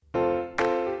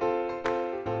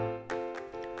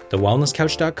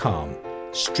thewellnesscouch.com,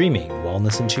 streaming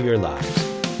wellness into your lives.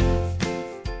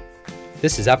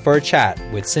 This is Up for a Chat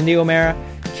with Cindy O'Meara,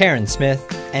 Karen Smith,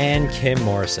 and Kim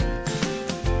Morrison.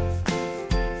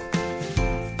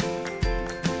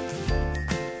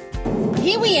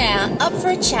 Here we are, up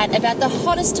for a chat about the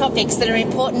hottest topics that are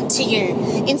important to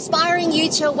you, inspiring you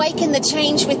to awaken the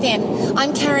change within.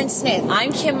 I'm Karen Smith.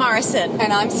 I'm Kim Morrison.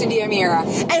 And I'm Cindy O'Meara.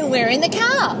 And we're in the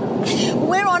car.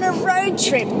 We're on a road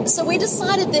trip, so we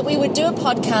decided that we would do a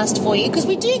podcast for you, because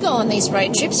we do go on these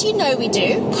road trips, you know we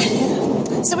do.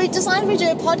 So we decided we'd do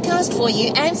a podcast for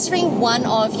you, answering one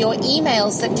of your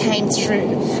emails that came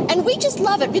through. And we just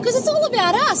love it, because it's all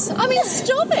about us. I mean,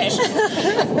 stop it.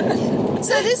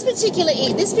 So this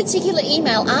particular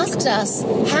email asked us,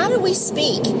 how do we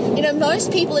speak? You know,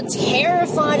 most people are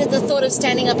terrified at the thought of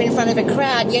standing up in front of a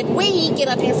crowd, yet we get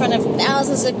up in front of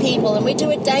thousands of people and we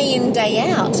do it day in, day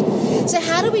out. So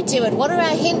how do we do it? What are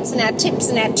our hints and our tips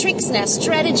and our tricks and our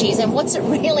strategies, and what's it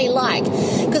really like?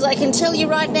 Because I can tell you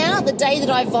right now, the day that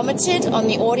I vomited on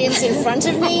the audience in front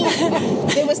of me,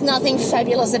 there was nothing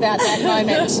fabulous about that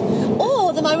moment.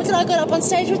 Or the moment that I got up on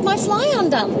stage with my fly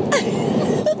undone.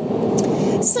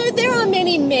 So there are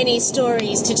many, many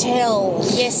stories to tell.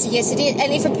 Yes, it is.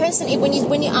 And if a person, when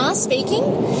you are speaking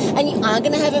and you are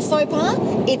going to have a faux pas,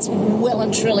 it's well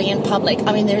and truly in public.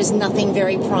 I mean, there is nothing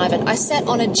very private. I sat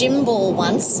on a gym ball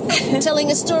once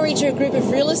telling a story to a group of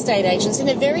real estate agents in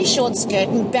a very short skirt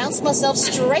and bounced myself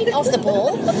straight off the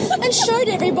ball and showed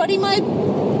everybody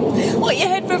what you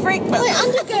had for breakfast. My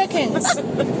undergherkins.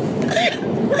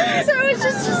 So it's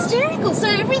just hysterical. So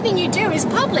everything you do is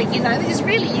public, you know. There's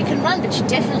really, you can run, but you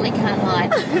definitely can't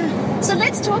hide. So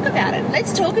let's talk about it.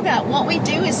 Let's talk about what we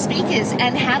do as speakers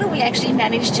and how do we actually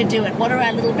manage to do it. What are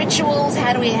our little rituals?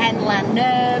 How do we handle our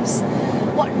nerves?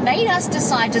 What made us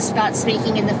decide to start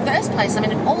speaking in the first place? I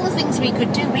mean, of all the things we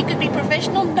could do, we could be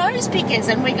professional nose pickers,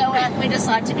 and we go out and we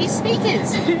decide to be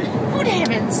speakers. Good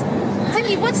heavens.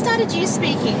 Cindy, what started you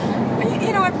speaking?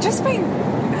 You know, I've just been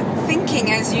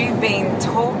thinking as you've been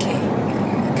talking,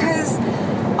 because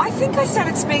I think I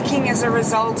started speaking as a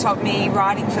result of me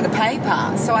writing for the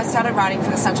paper. So I started writing for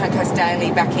the Sunshine Coast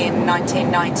Daily back in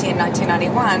 1990 and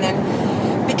 1991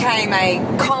 and became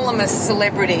a columnist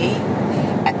celebrity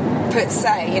per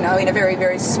se, you know, in a very,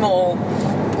 very small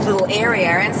little area.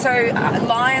 And so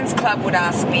Lions Club would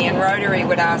ask me and Rotary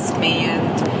would ask me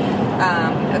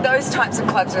and those types of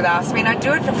clubs would ask me, and I'd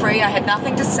do it for free. I had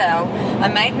nothing to sell. I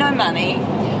made no money.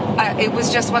 It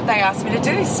was just what they asked me to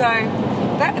do. So,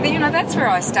 that's where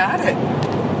I started.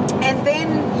 And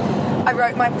then I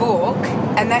wrote my book,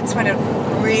 and that's when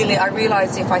I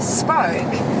realised if I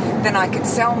spoke, then I could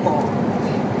sell more.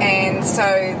 And so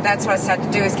that's what I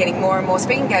started to do, is getting more and more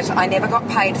speaking engagements. I never got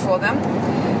paid for them.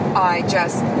 I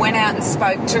just went out and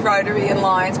spoke to Rotary and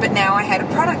Lions, but now I had a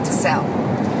product to sell.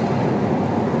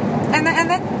 And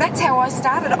that's how I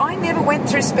started. I never went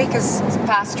through Speakers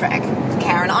Fast Track,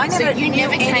 Karen. So you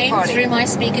never came through my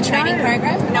speaker training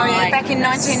program? No, back in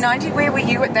 1990. Where were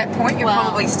you at that point? You're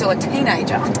probably still a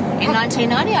teenager. In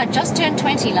 1990, I just turned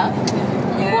 20, love.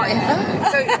 Yeah. Whatever.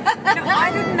 So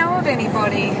I didn't know of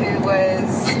anybody who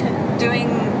was doing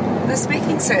the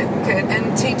speaking circuit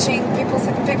and teaching people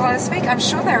how to speak. I'm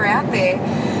sure they're out there.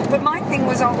 But my thing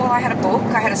was, I had a book,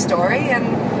 I had a story,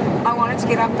 and I wanted to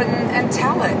get up and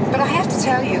tell it. But I have to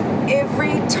tell you,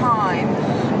 every time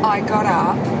I got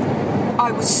up,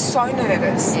 I was so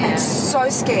nervous and so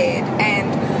scared.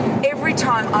 And every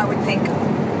time I would think,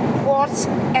 what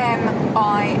am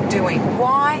I doing?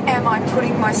 Why am I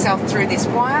putting myself through this?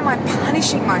 Why am I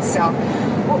punishing myself?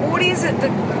 What is it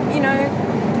that,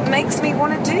 makes me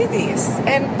want to do this?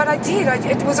 But I did.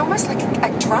 It was almost like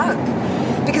a drug.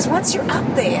 Because once you're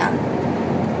up there,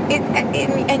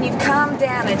 and you've calmed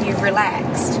down and you've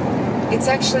relaxed, it's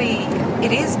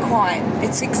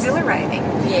exhilarating.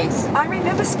 Yes. I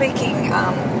remember speaking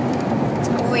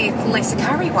with Lisa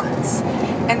Curry once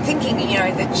and thinking,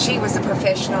 that she was a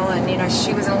professional and,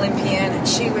 she was an Olympian and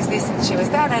she was this and she was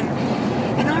that.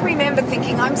 And I remember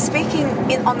thinking, I'm speaking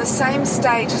on the same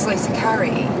stage as Lisa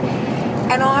Curry,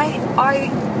 and I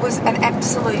was an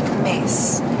absolute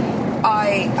mess.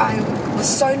 I was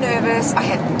so nervous. I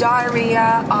had diarrhea.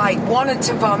 I wanted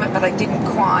to vomit, but I didn't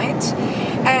quite.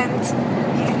 And,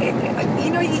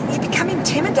 you become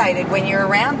intimidated when you're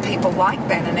around people like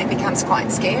that, and it becomes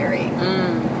quite scary.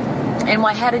 And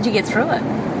how did you get through it?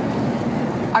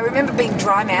 I remember being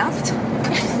dry-mouthed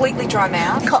completely dry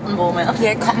mouth. Cotton ball mouth.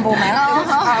 Yeah, cotton ball mouth.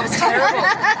 I was terrible.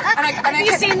 Have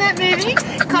you seen that movie?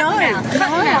 Cottonmouth. No,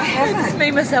 I haven't. It's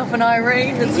me, myself, and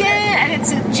Irene. Yeah, and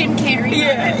it's a Jim Carrey.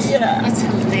 Yeah. That's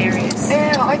hilarious.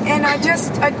 Yeah,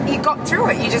 you got through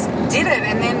it. You just did it,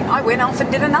 and then I went off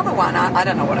and did another one. I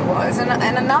don't know what it was, and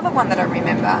another one that I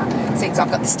remember. See, 'cause I've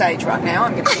got the stage right now.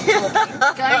 I'm going to keep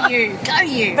talking. Go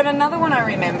you. But another one I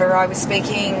remember, I was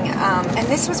speaking, and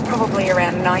this was probably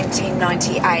around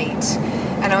 1998,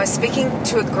 and I was speaking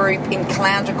to a group in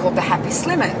Caloundra called the Happy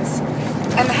Slimmers.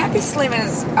 And the Happy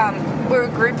Slimmers were a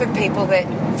group of people that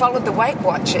followed the Weight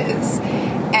Watchers,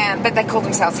 but they called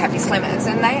themselves Happy Slimmers.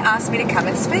 And they asked me to come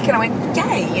and speak, and I went,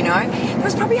 yay, you know. There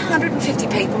was probably 150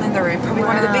 people in the room, probably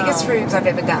one of the biggest rooms I've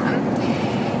ever done.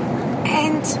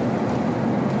 And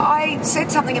I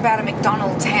said something about a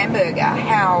McDonald's hamburger,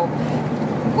 how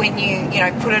when you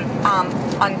put it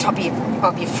on top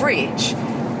of your fridge,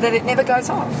 that it never goes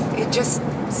off. It just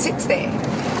sits there.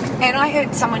 And I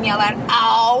heard someone yell out,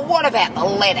 oh, what about the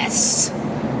lettuce?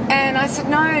 And I said,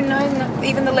 no,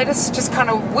 even the lettuce just kind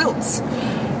of wilts.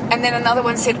 And then another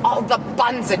one said, oh, the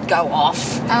buns would go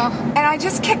off. And I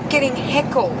just kept getting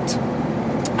heckled.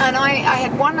 And I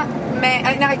had one man,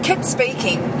 and I kept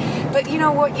speaking. But you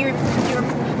know what? Your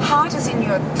heart is in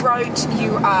your throat.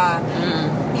 You are,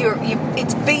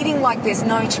 it's beating like there's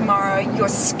no tomorrow. You're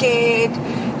scared.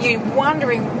 You're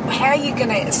wondering how you're going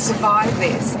to survive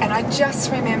this. And I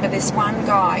just remember this one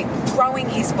guy throwing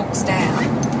his books down.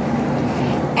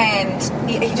 And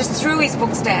he just threw his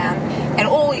books down and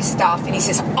all his stuff, and he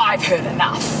says, I've heard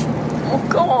enough. Oh,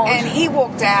 God. And he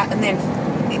walked out, and then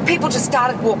people just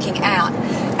started walking out.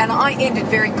 And I ended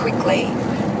very quickly,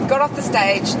 got off the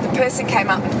stage, the person came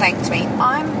up and thanked me.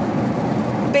 I'm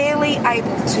barely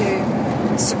able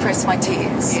to suppress my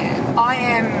tears. Yeah.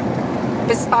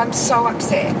 I'm so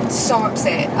upset.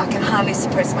 I can hardly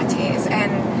suppress my tears.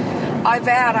 And I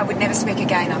vowed I would never speak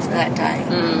again after that day.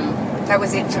 That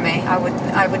was it for me. I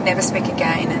would never speak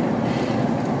again.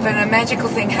 But a magical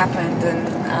thing happened, and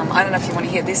I don't know if you want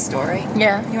to hear this story.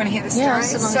 Yeah. You want to hear this Yeah,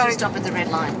 story? As long as you stop at the red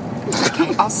light.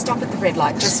 Okay, I'll stop at the red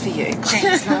light just for you.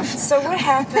 Thanks, love. So what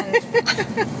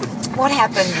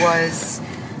happened was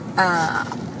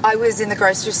I was in the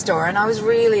grocery store and I was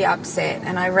really upset,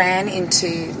 and I ran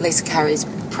into Lisa Curry's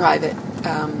private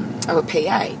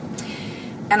PA,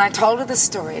 and I told her the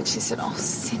story, and she said, oh,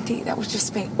 Cindy, that was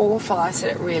just been awful. I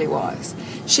said, it really was.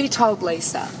 She told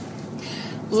Lisa.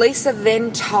 Lisa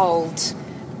then told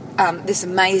this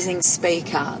amazing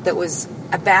speaker that was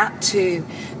about to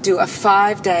do a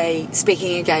 5-day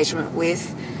speaking engagement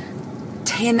with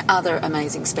 10 other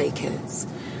amazing speakers.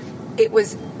 It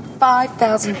was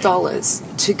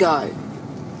 $5,000 to go.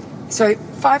 So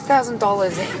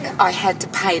 $5,000 I had to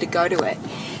pay to go to it.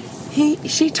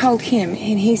 She told him,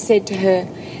 and he said to her,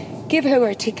 give her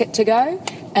a ticket to go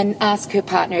and ask her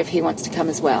partner if he wants to come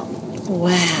as well.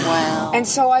 Wow. And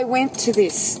so I went to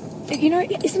this,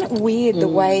 isn't it weird the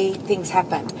way things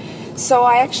happen? So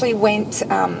I actually went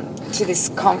to this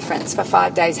conference for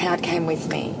 5 days. Howard came with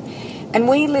me. And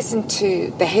we listened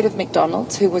to the head of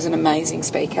McDonald's, who was an amazing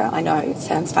speaker. I know, it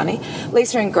sounds funny.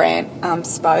 Lisa and Grant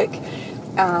spoke.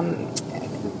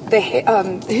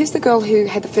 Who's the girl who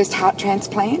had the first heart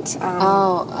transplant?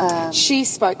 She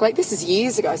spoke, this is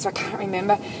years ago, so I can't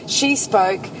remember. She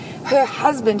spoke. Her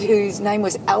husband, whose name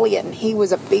was Elliot, and he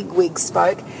was a bigwig,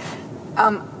 spoke.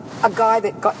 A guy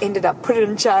that ended up put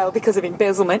in jail because of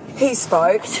embezzlement, he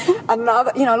spoke.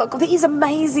 Another, look, these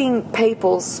amazing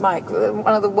people spoke. One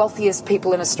of the wealthiest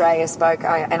people in Australia spoke,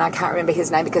 and I can't remember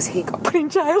his name because he got put in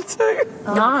jail too.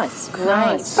 Nice,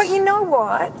 great. But you know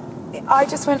what? I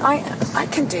just went, I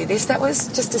can do this. That was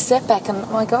just a setback, and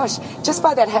oh my gosh, just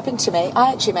by that happened to me,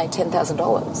 I actually made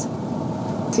 $10,000.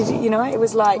 Did you, it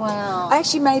was like, wow. I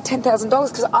actually made $10,000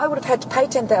 because I would have had to pay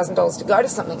 $10,000 to go to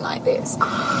something like this.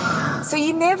 So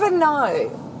you never know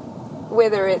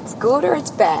whether it's good or it's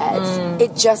bad.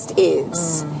 It just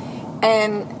is.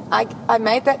 And I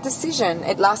made that decision.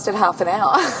 It lasted half an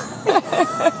hour.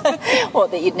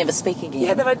 What, that you'd never speak again?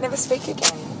 Yeah, that I'd never speak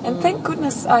again. And thank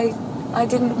goodness I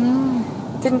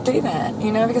didn't do that,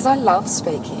 because I love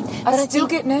speaking. I still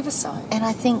get nervous though. And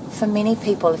I think for many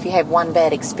people, if you have one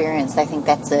bad experience, they think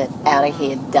that's it, out of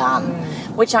here, done.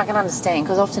 Which I can understand,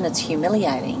 because often it's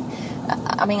humiliating.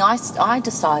 I mean, I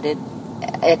decided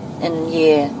in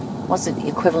year, what's the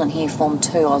equivalent here, Form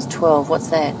 2, I was 12, what's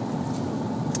that?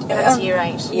 That's year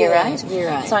 8. Year 8? Year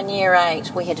 8. So in year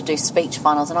 8, we had to do speech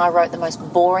finals, and I wrote the most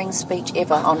boring speech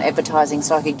ever on advertising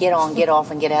so I could get on, get off,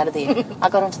 and get out of there. I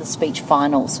got into the speech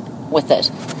finals with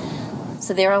it.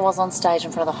 So there I was on stage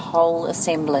in front of the whole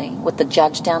assembly with the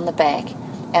judge down the back,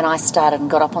 and I started and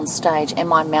got up on stage, and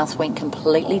my mouth went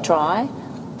completely dry.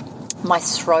 My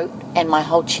throat and my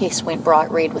whole chest went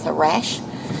bright red with a rash,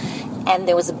 and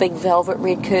there was a big velvet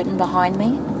red curtain behind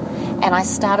me. And I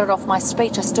started off my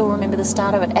speech, I still remember the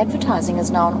start of it, advertising is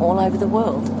known all over the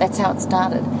world. That's how it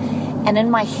started. And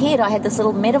in my head, I had this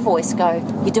little meta voice go,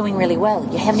 you're doing really well.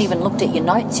 You haven't even looked at your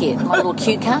notes yet, my little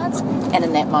cue cards. And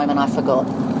in that moment, I forgot.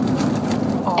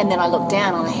 And then I looked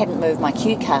down and I hadn't moved my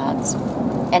cue cards.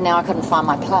 And now I couldn't find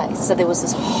my place. So there was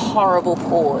this horrible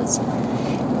pause.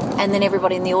 And then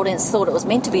everybody in the audience thought it was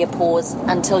meant to be a pause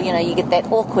until, you get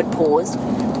that awkward pause.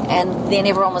 And then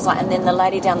everyone was like, and then the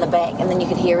lady down the back, and then you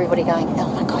could hear everybody going,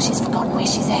 oh my gosh, she's forgotten where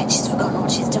she's at, she's forgotten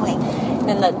what she's doing.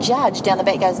 And the judge down the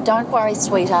back goes, don't worry,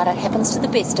 sweetheart, it happens to the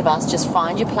best of us, just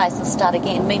find your place and start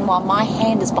again. Meanwhile, my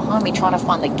hand is behind me trying to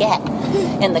find the gap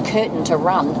in the curtain to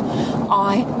run.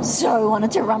 I so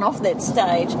wanted to run off that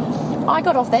stage. I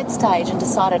got off that stage and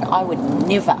decided I would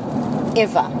never,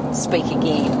 ever speak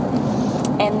again.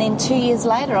 And then 2 years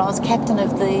later, I was captain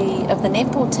of the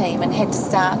netball team and had to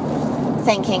start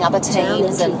thanking other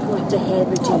teams.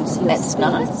 That's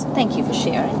nice. Thank you for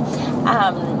sharing.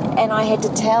 And I had to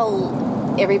tell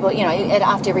everybody,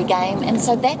 after every game. And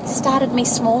so that started me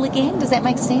small again. Does that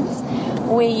make sense?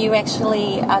 Where you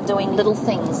actually are doing little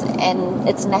things and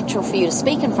it's natural for you to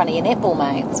speak in front of your netball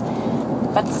mates.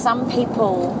 But some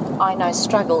people I know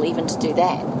struggle even to do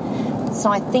that. So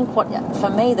I think for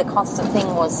me, the constant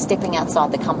thing was stepping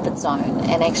outside the comfort zone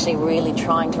and actually really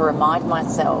trying to remind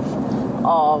myself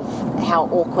of how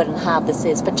awkward and hard this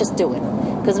is, but just do it.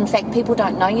 Because in fact, people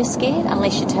don't know you're scared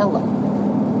unless you tell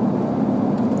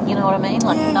them. You know what I mean?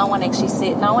 No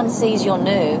one sees your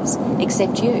nerves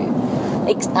except you,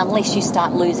 unless you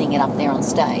start losing it up there on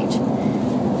stage.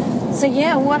 So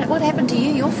yeah, what happened to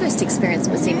you? Your first experience,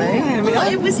 Missy Moo? Well,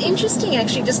 it was interesting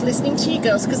actually, just listening to you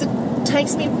girls, because it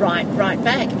takes me right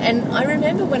back. And I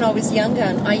remember when I was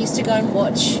younger, I used to go and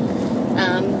watch.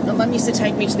 My mum used to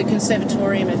take me to the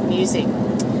Conservatorium of Music.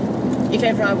 If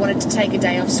ever I wanted to take a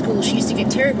day off school, she used to get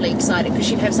terribly excited because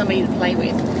she'd have somebody to play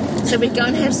with. So we'd go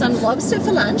and have some lobster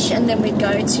for lunch, and then we'd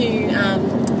go to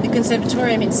the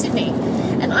Conservatorium in Sydney.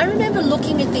 And I remember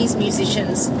looking at these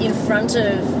musicians in front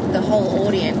of the whole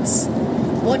audience,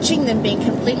 watching them being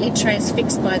completely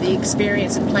transfixed by the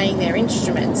experience of playing their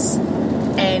instruments,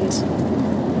 and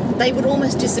they would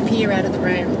almost disappear out of the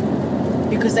room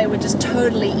because they were just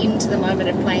totally into the moment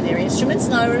of playing their instruments.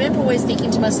 And I remember always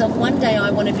thinking to myself, one day I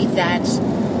want to be that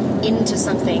into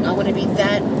something. I want to be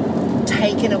that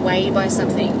taken away by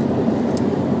something.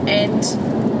 And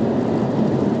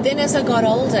then as I got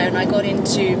older and I got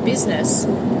into business,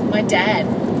 my dad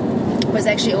was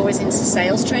actually always into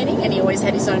sales training, and he always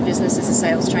had his own business as a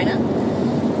sales trainer.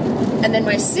 And then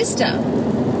my sister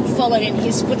followed in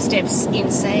his footsteps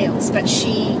in sales, but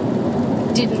she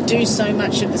didn't do so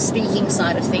much of the speaking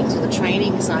side of things or the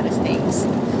training side of things.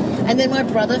 And then my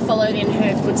brother followed in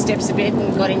her footsteps a bit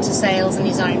and got into sales and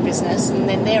his own business. And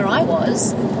then there I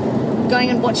was, going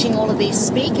and watching all of these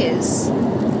speakers,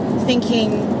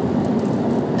 thinking,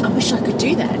 I wish I could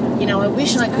do that. I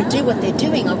wish I could do what they're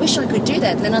doing. I wish I could do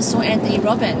that. And then I saw Anthony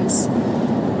Robbins,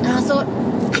 and I thought,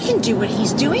 I can do what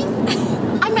he's doing.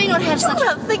 I may not have such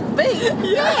a... Think big.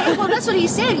 Yeah, well, that's what he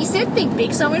said. He said think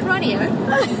big, so I went radio.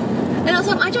 And I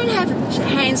thought, I don't have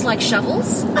hands like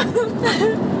shovels.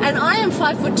 And I am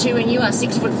 5'2" and you are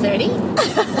 6'30".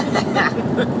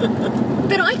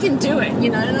 But I can do it,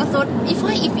 And I thought,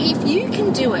 if you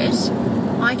can do it,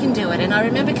 I can do it. And I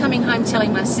remember coming home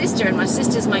telling my sister, and my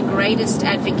sister's my greatest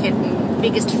advocate and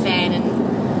biggest fan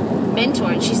and mentor.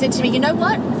 And she said to me, you know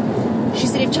what? She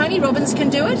said, if Tony Robbins can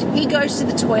do it, he goes to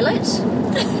the toilet,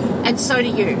 and so do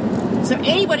you. So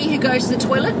anybody who goes to the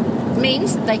toilet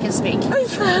means they can speak.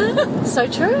 So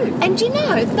true. And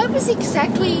that was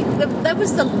exactly, that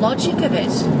was the logic of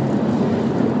it.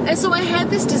 And so I had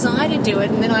this desire to do it,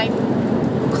 and then I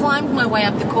climbed my way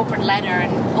up the corporate ladder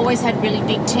and always had really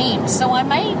big teams. So I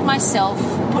made myself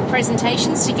put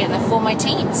presentations together for my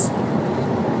teams.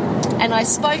 And I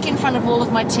spoke in front of all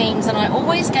of my teams, and I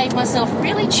always gave myself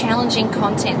really challenging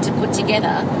content to put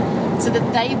together so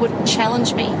that they would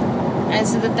challenge me and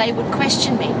so that they would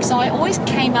question me. So I always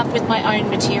came up with my own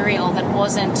material that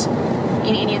wasn't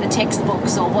in any of the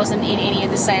textbooks or wasn't in any of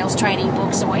the sales training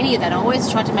books or any of that. I always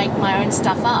tried to make my own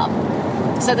stuff up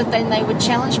so that then they would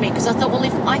challenge me, because I thought, well,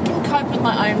 if I can cope with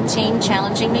my own team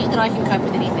challenging me, then I can cope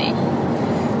with anything.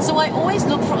 So I always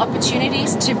look for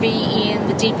opportunities to be in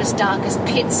the deepest, darkest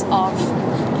pits of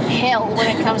hell when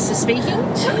it comes to speaking.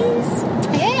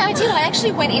 Jeez. Yeah, I did. I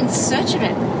actually went in search of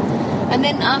it. And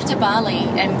then after Bali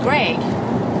and Greg,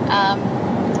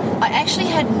 I actually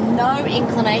had no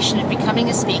inclination of becoming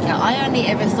a speaker. I only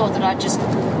ever thought that I'd just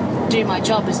do my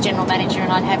job as general manager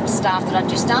and I'd have staff that I'd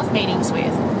do staff meetings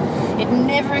with. It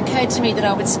never occurred to me that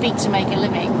I would speak to make a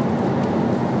living.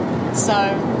 So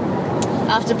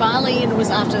after Bali, and it was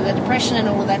after the depression and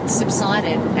all of that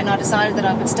subsided, and I decided that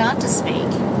I would start to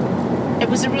speak, it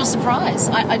was a real surprise.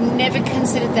 I never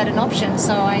considered that an option,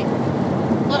 so I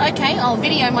thought, okay, I'll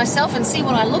video myself and see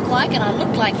what I look like, and I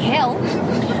looked like hell.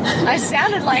 I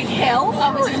sounded like hell.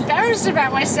 I was embarrassed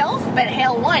about myself, but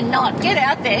hell, why not? Get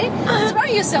out there, throw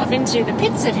yourself into the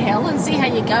pits of hell and see how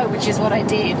you go, which is what I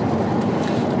did.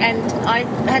 And I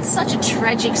had such a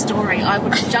tragic story. I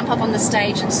would jump up on the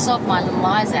stage and sob my little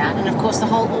eyes out, and of course the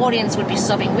whole audience would be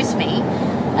sobbing with me.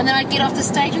 And then I'd get off the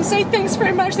stage and say, thanks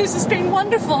very much, this has been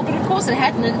wonderful. But of course it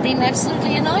hadn't. It had been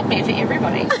absolutely a nightmare for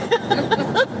everybody. And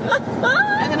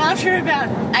then after about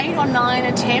 8 or 9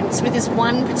 attempts with this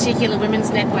one particular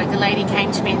women's network, the lady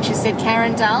came to me and she said,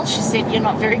 Karen Dahl, she said, you're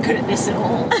not very good at this at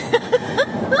all.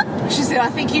 She said, I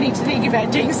think you need to think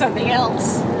about doing something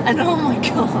else. And oh my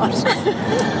God.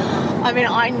 I mean,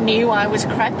 I knew I was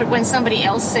crap, but when somebody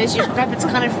else says you're crap, it's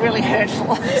kind of really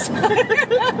hurtful.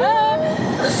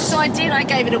 So I did. I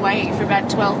gave it away for about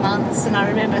 12 months, and I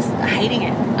remember hating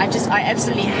it. I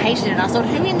absolutely hated it. I thought,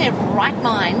 who in their right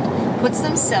mind puts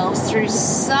themselves through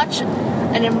such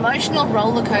an emotional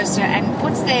roller coaster and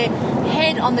puts their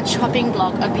head on the chopping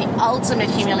block of the ultimate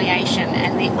humiliation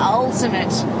and the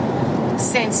ultimate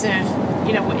sense of,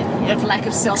 you know, of lack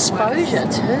of self-worth. Exposure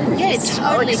too. Yeah, it's so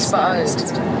totally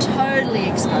exposed. Totally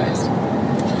exposed.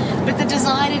 But the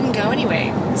desire didn't go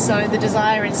anywhere. So the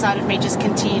desire inside of me just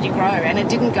continued to grow, and it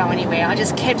didn't go anywhere. I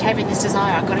just kept having this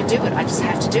desire. I've got to do it. I just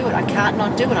have to do it. I can't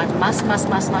not do it. I must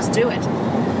do it.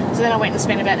 So then I went and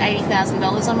spent about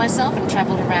 $80,000 on myself and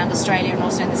travelled around Australia and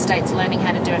also in the States learning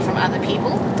how to do it from other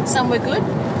people. Some were good,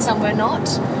 some were not.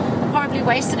 Probably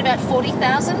wasted about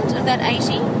 $40,000 of that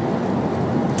 80.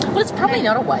 Well, it's probably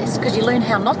not a waste because you learn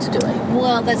how not to do it.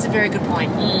 Well, that's a very good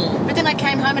point. But then I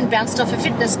came home and bounced off a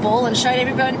fitness ball and showed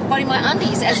everybody my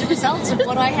undies as a result of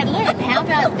what I had learned. How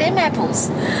about them apples?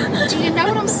 Do you know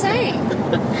what I'm saying?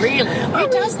 Really? Who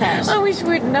does that? I wish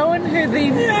we'd known who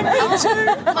the...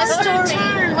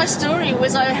 My story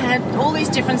was I had all these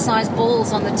different sized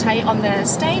balls on the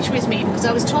stage with me because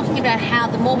I was talking about how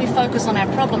the more we focus on our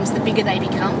problems, the bigger they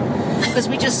become. Because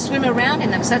we just swim around in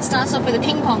them. So it starts off with a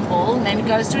ping pong ball and then it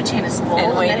goes to a tennis ball.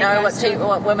 And we then know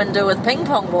what women do with ping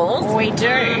pong balls. We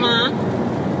do.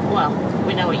 Well,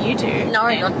 we know what you do. No,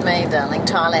 not me, darling.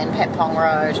 Thailand, Patpong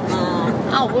Road.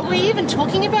 Oh, were we even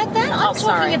talking about that? I'm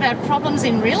talking about problems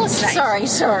in real estate.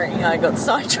 Sorry. I got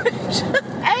sidetracked.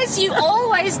 As you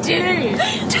always do.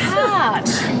 Tart.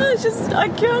 I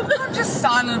can't. I'm just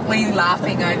silently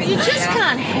laughing over You just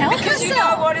can't help because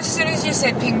yourself. you know what? As soon as you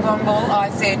said ping pong ball, I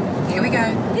said, here we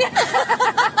go.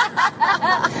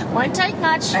 Won't take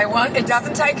much. It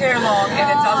doesn't take her long, and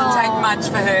it doesn't take much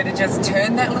for her to just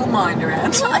turn that little mind around.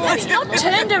 It's not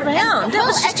turned around. That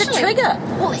was just a trigger.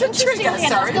 Well, interestingly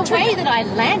enough, the way that I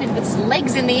landed with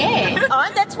legs in the air.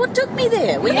 That's what took me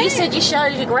there. When you said you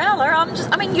showed your growler,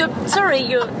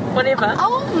 you're whatever.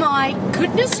 Oh my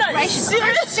goodness gracious.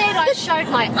 I said I showed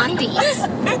my undies.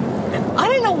 I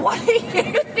don't know what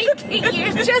you're thinking.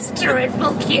 You're just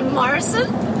dreadful, Kim Morrison.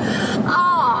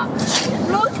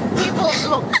 Look,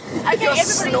 okay, You're everybody.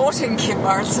 snorting, Kim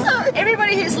Morrison.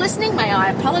 Everybody who's listening, may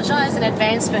I apologise in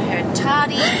advance for her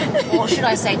tardy, or should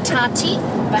I say tarty,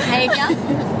 behaviour.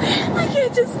 I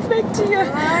can't just back to you.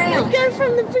 Really? Go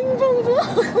from the ping pong ball.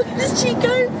 Where did she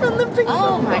go from the ping pong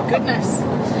ball? Oh my goodness.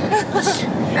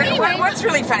 Anyway, what's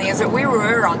really funny is that we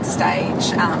were on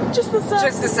stage Just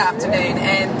this afternoon,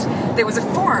 and there was a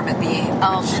forum at the end,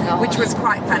 which was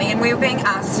quite funny, and we were being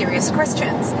asked serious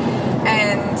questions,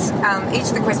 and each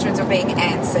of the questions were being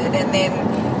answered, and then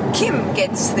Kim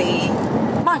gets the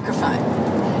microphone,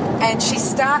 and she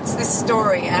starts this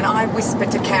story, and I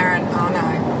whispered to Karen, oh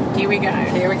no, Here we go.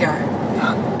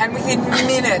 and within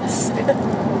minutes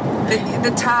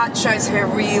the tart shows her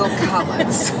real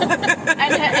colours.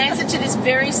 And her answer to this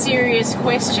very serious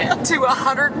question. To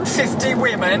 150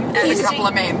 women and a couple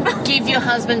of men. Give your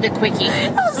husband a quickie.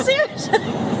 Oh, seriously?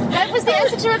 That was the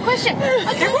answer to her question.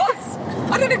 It was.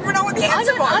 I don't even know what the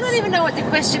answer was. I don't even know what the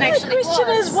question actually was. The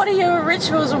question is, what are your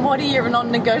rituals and what are your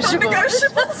non-negotiables?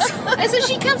 Non-negotiables. And so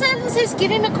she comes out and says,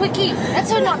 give him a quickie. That's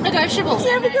her not negotiable.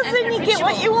 Yeah, because then you get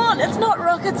what you want. It's not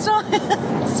rocket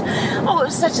science. Oh, it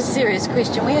was such a serious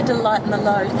question. We had to lighten the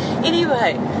load.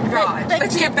 Anyway. Right,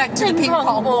 let's get back to the ping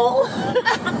pong ball.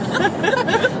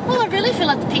 Well, I really feel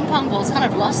like the ping pong ball's kind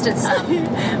of lost its...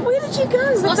 Where did did you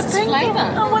go with lost the its ping flavour.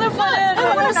 pong? I want to find out.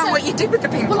 I want to so- know what you did with the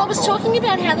ping pong Well, I was ball. talking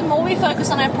about how the more we focus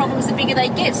on our problems, the bigger they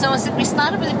get. So I said we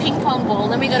started with a ping pong ball,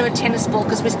 then we go to a tennis ball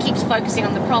because we keep focusing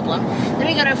on the problem. Then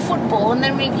we go to a football, and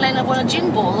then we land up on a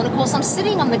gym ball. And of course, I'm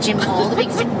sitting on the gym ball, the big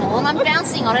fit ball, and I'm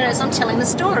bouncing on it as I'm telling the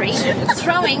story,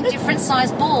 throwing different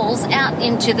sized balls out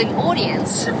into the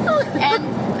audience.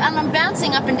 And I'm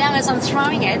bouncing up and down as I'm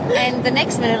throwing it, and the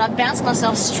next minute I bounce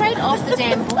myself straight off the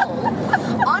damn ball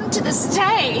onto the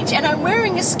stage, and I'm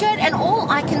wearing a skirt, and all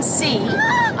I can see,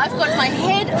 I've got my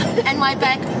head and my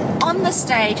back on the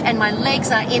stage, and my legs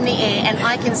are in the air, and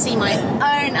I can see my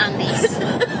own undies.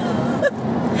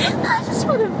 I just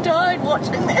would have died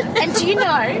watching that. And do you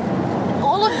know,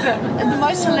 all of them, and the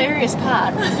most hilarious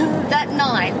part, that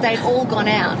night they'd all gone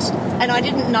out, and I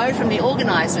didn't know from the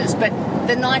organisers, but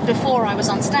the night before I was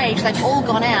on stage, they'd all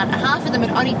gone out. Half of them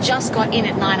had only just got in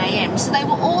at 9 a.m, so they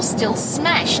were all still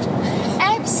smashed.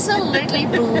 Absolutely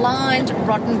blind,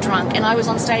 rotten drunk, and I was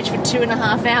on stage for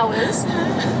 2.5 hours,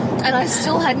 and I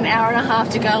still had an hour and a half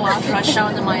to go after I'd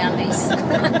shown them my undies.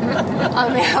 I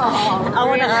mean, I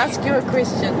want to ask you a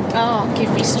question. Oh,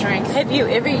 give me strength. Have you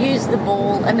ever used the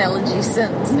ball analogy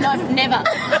since? No, never.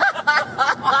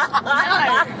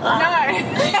 No.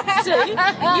 See,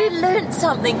 you learnt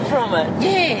something from it.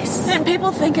 Yes. And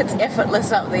people think it's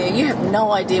effortless up there. You have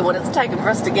no idea what it's taken for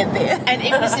us to get there. And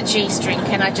it was a G-string,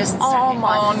 can I just say? Oh,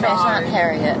 my fat no. Aunt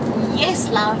Harriet. Yes,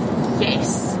 love.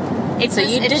 Yes. It So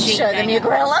was you a did show them G-ganger. your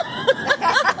growler?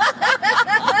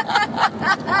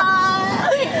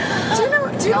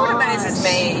 Do you know what amazes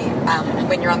me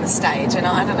when you're on the stage? And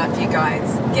I don't know if you guys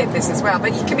get this as well,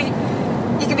 but you can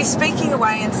be speaking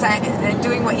away and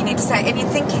doing what you need to say, and you're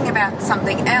thinking about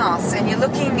something else, and you're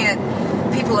looking at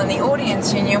people in the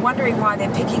audience, and you're wondering why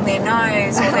they're picking their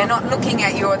nose, or they're not looking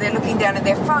at you, or they're looking down at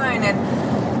their phone. And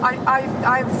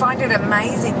I find it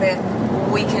amazing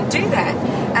that we can do that.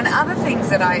 And other things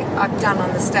that I've done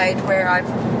on the stage where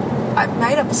I've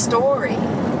made up a story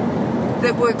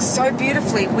that works so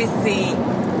beautifully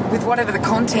with whatever the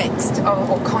context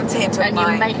or content of And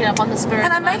my... you make it up on the spur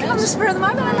And I of the make it on the spur of the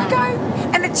moment, and I go...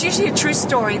 And it's usually a true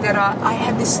story that I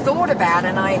had this thought about,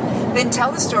 and I then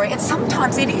tell the story. And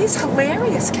sometimes it is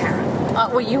hilarious, Karen.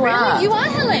 Well, you Really? are. You are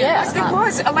hilarious. Yeah. It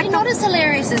was. Like You're not as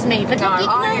hilarious as me, but No, you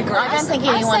know, I agree. I don't think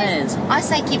anyone is. I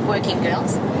say keep working,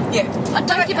 girls. Yeah.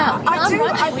 Don't give up. I I'm do.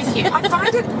 right there with you. I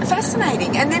find it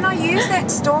fascinating. And then I use that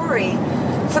story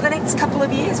for the next couple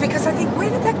of years because I think, where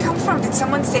did that come from? Did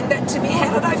someone send that to me?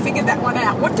 How did I figure that one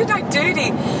out? What did I do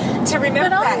to remember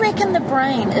But I that? reckon the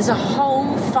brain is a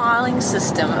whole filing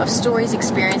system of stories,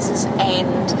 experiences,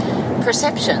 and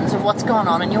perceptions of what's going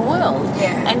on in your world.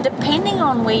 Yeah. And depending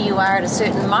on where you are at a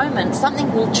certain moment,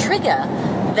 something will trigger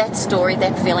that story,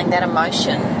 that feeling, that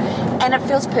emotion. And it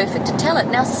feels perfect to tell it.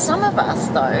 Now, some of us,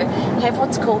 though, have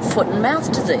what's called foot and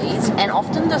mouth disease, and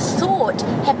often the thought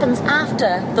happens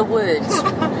after the words.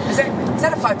 Is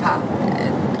that a faux pas?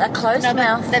 A closed No,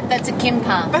 mouth. that's a Kim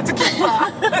pa. That's a faux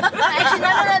pas. Actually,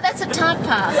 no, that's a tart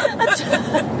pa.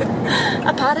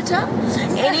 A part-a-tar?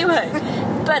 Anyway,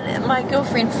 but my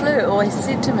girlfriend Fleur always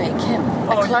said to me, Kim,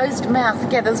 a closed mouth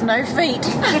gathers no feet.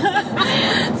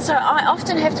 So I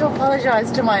often have to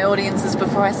apologise to my audiences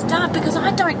before I start because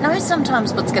I don't know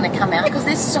sometimes what's going to come out because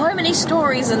there's so many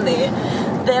stories in there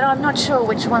that I'm not sure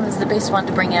which one is the best one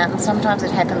to bring out, and sometimes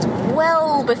it happens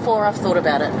well before I've thought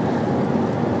about it.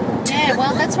 Yeah,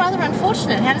 well, that's rather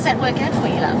unfortunate. How does that work out for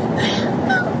you,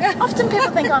 love? Often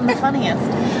people think I'm the funniest.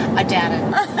 I doubt it.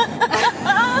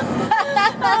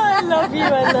 I love you.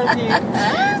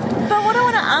 But what I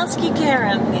want to ask you,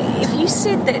 Karen, if you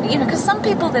said that, because some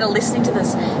people that are listening to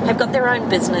this have got their own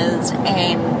business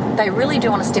and they really do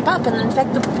want to step up. And in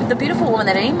fact, the beautiful woman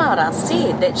that emailed us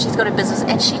said that she's got a business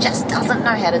and she just doesn't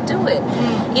know how to do it.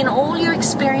 In all your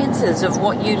experiences of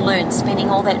what you learned, spending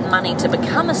all that money to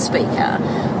become a speaker,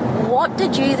 what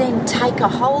did you then take a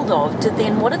hold of to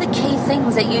then, what are the key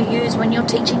things that you use when you're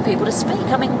teaching people to speak?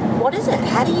 I mean, what is it?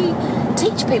 How do you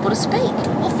teach people to speak?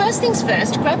 Well, first things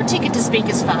first, grab a ticket to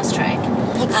Speakers Fast Track.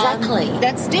 Exactly.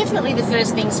 That's definitely the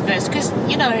first things first because,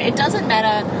 it doesn't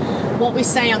matter what we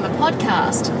say on the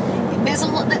podcast.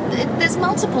 There's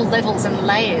multiple levels and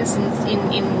layers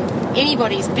in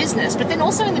anybody's business, but then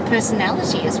also in the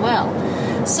personality as well.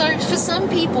 So for some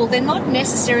people, they're not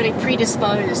necessarily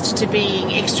predisposed to being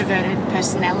extroverted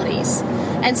personalities.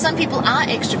 And some people are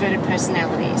extroverted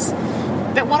personalities.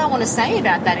 But what I want to say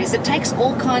about that is it takes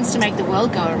all kinds to make the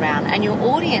world go around, and your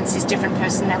audience is different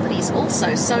personalities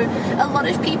also. So a lot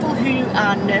of people who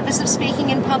are nervous of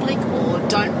speaking in public or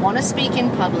don't want to speak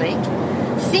in public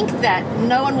think that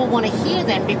no one will want to hear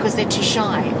them because they're too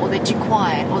shy or they're too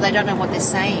quiet or they don't know what they're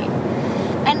saying.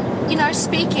 And, you know,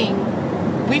 speaking,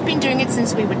 we've been doing it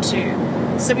since we were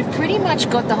 2. So we've pretty much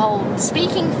got the whole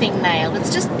speaking thing nailed.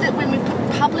 It's just that when we put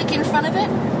public in front of it,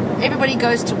 everybody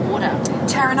goes to water.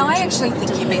 Taryn, I actually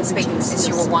think you've been speaking since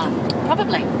you were 1.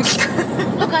 Probably.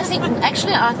 Look, I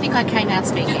think I came out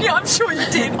speaking. Yeah, I'm sure you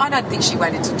did. I don't think she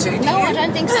waited till 2. No, I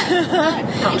don't think so.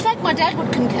 No. In fact, my dad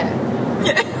would concur.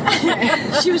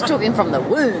 She was talking from the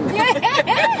womb.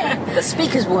 The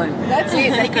speaker's womb. That's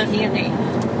it, they could hear me.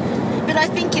 But I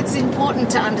think it's important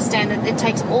to understand that it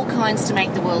takes all kinds to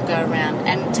make the world go around,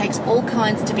 and it takes all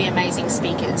kinds to be amazing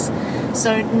speakers.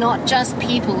 So not just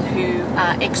people who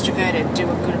are extroverted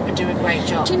do a great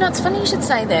job. Do you know, it's funny you should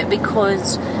say that,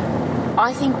 because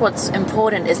I think what's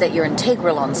important is that you're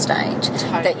integral on stage,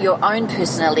 that your own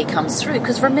personality comes through.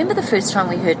 Because remember the first time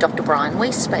we heard Dr. Brian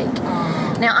Weiss speak?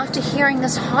 Now, after hearing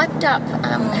this hyped up,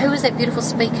 who was that beautiful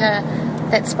speaker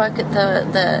that spoke at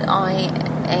the I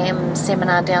Am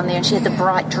seminar down there, and she had the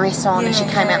bright dress on, and she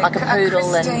came out like a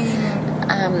poodle,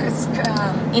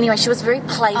 anyway, she was very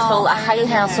playful, a Hay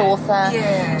House author.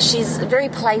 Yeah. She's very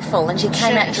playful, and she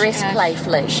came out dressed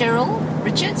playfully. Cheryl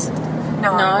Richards?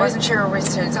 No, it wasn't Cheryl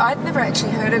Richards. I'd never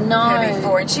actually heard of her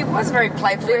before, and she was very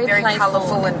playful, very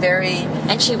colourful, and very.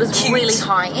 And she was cute. Really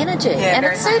high energy, and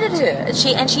it suited her.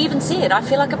 She even said, "I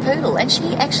feel like a poodle," and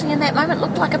she actually in that moment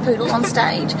looked like a poodle on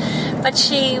stage, but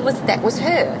that was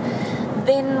her.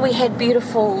 Then we had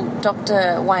beautiful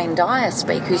Dr. Wayne Dyer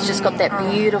speak, who's just got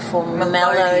that beautiful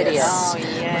melodious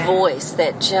voice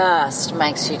that just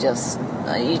makes you just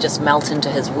melt into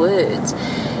his words.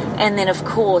 And then, of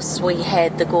course, we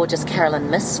had the gorgeous Carolyn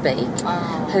Miss speak,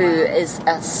 who is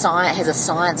has a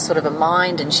science sort of a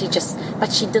mind, and she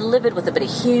delivered with a bit of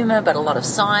humour, but a lot of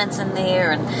science in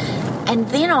there. And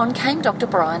then on came Dr.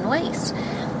 Brian Weiss,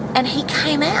 and he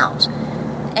came out,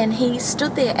 and he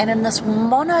stood there, and in this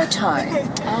monotone,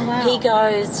 he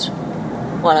goes,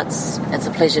 "Well, it's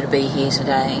a pleasure to be here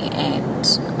today,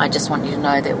 and I just want you to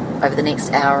know that over the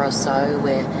next hour or so,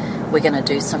 we're going to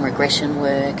do some regression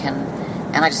work, and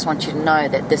I just want you to know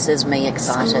that this is me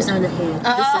excited. This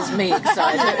is me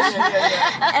excited."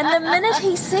 And the minute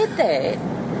he said that,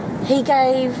 he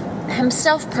gave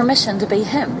himself permission to be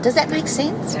him. Does that make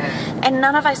sense? Yeah. And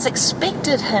none of us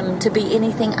expected him to be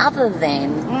anything other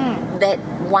than that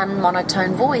one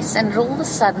monotone voice. And all of a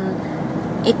sudden,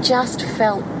 it just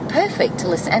felt perfect to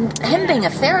listen. And him being a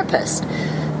therapist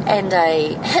and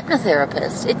a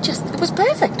hypnotherapist, it was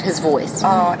perfect, his voice.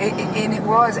 And it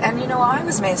was. And, you know, I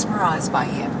was mesmerised by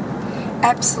him.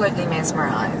 Absolutely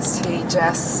mesmerised. He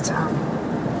just...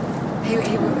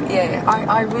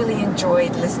 I really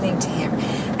enjoyed listening to him.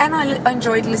 And I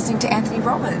enjoyed listening to Anthony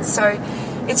Robbins. So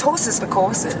it's horses for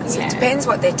courses. Yeah. It depends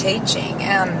what they're teaching.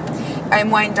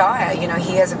 And Wayne Dyer, you know,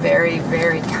 he has a very,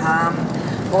 very calm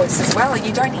voice as well.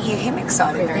 You don't hear him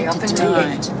excited very often, do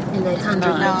you? In that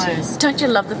 100 meters. Don't you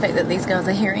love the fact that these guys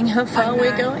are hearing how far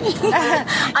we're going?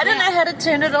 I don't know how to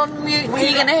turn it on mute.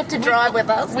 You're going to have to drive with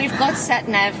us. We've got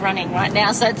sat-nav running right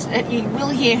now, so you will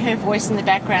hear her voice in the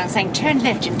background saying, "Turn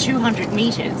left in 200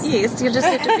 metres. Yes, you'll just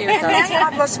have to be with us. Now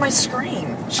I've lost my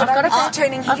screen. Should I've got I it back.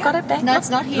 turning here? I've got it back. No, it's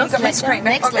not here. Look at my screen.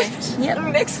 Next left. Yep.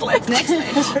 Next left. Next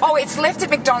left. Oh, it's left at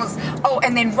McDonald's. Oh,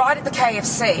 and then right at the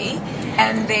KFC,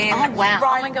 and then Oh, wow.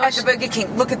 right Oh, my gosh. at the Burger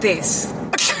King. Look at this.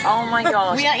 Oh my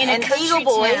gosh. We are in a and country Eagle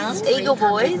Boys. town. Eagle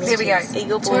Boys. There we go.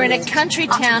 Eagle Boys. We're in a country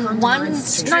town, one...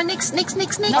 No, next. No, Oh, this the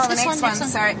next one, one, next one.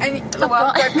 sorry. And,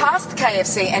 well, go past the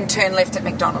KFC and turn left at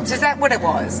McDonald's. Is that what it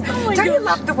was? Oh my Don't you gosh.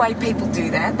 love the way people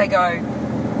do that? They go,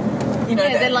 you know...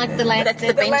 Yeah, they're like the land... That's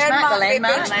the benchmark, the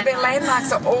landmark. Their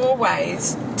landmarks are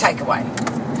always takeaway.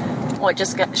 Well, it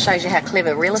just shows you how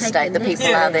clever real estate the people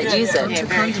are that use it. Yeah,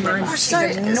 very clever.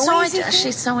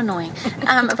 She's so annoying.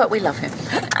 But we love her.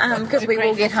 Because we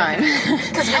will get home.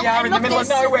 Because we are in the middle of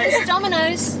There's nowhere.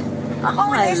 Domino's.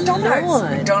 Oh, there's Domino's. Lord.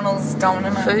 McDonald's,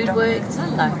 Domino's. Foodworks.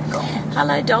 Hello. Oh, my God.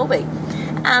 Hello, Dolby.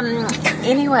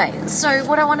 Anyway, so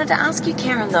what I wanted to ask you,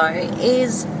 Karen, though,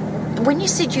 is when you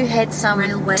said you had some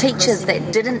Railway teachers crossing.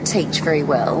 that didn't teach very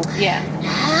well, Yeah.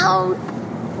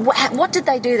 what did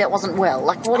they do that wasn't well?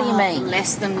 Like, what do you mean?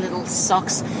 Bless them little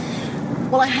socks.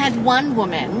 Well, I had one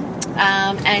woman,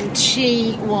 and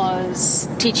she was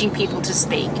teaching people to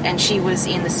speak, and she was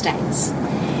in the States.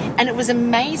 And it was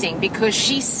amazing because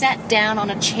she sat down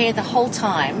on a chair the whole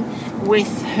time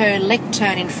with her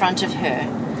lectern in front of her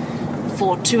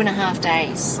for 2.5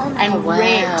 days and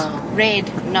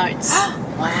read notes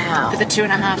Wow. for the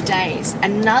 2.5 days.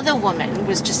 Another woman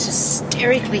was just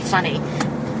hysterically funny.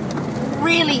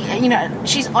 Really, you know,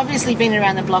 she's obviously been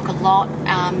around the block a lot.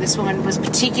 This woman was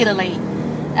particularly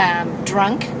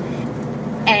drunk,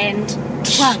 and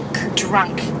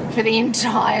drunk for the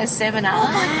entire seminar.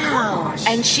 Oh my gosh.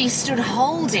 And she stood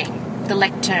holding the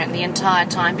lectern the entire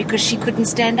time because she couldn't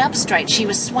stand up straight. She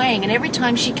was swaying, and every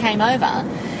time she came over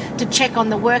to check on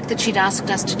the work that she'd asked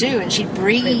us to do, and she'd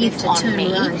breathe on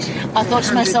me, I thought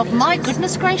to myself, my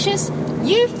goodness gracious,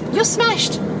 you're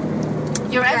smashed.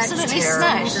 You're absolutely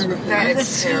smashed. The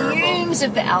fumes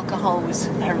of the alcohol was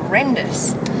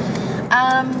horrendous.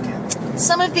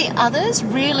 Some of the others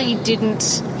really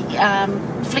didn't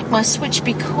flick my switch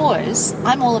because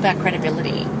I'm all about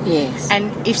credibility. Yes.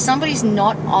 And if somebody's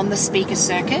not on the speaker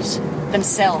circuit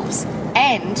themselves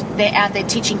and they're out there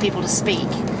teaching people to speak,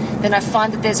 then I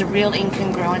find that there's a real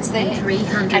incongruence there.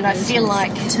 300 and I feel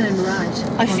like turn right.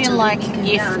 I feel like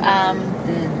if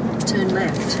then turn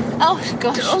left. oh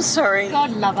gosh, Oh, sorry.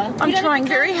 God love her. I'm You don't trying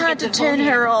even very get hard to the turn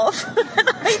volume. her off. I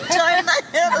don't know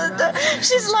how to do.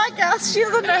 She's like us. She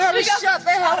doesn't know how to shut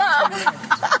the hell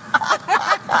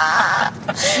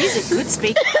up. She's a good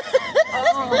speaker.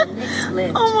 Next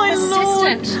left. Oh my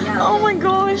lord. Assistant. Oh my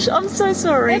gosh. I'm so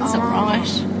sorry. That's all right.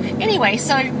 Anyway,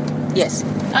 so Yes.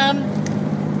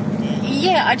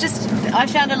 yeah, I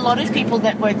found a lot of people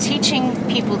that were teaching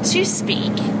people to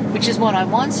speak, which is what I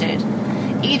wanted,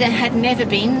 either had never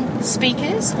been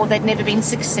speakers or they'd never been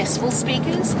successful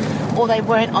speakers or they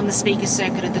weren't on the speaker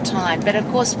circuit at the time. But of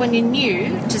course, when you're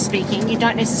new to speaking, you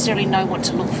don't necessarily know what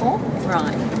to look for.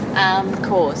 Right. Of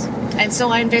course. And so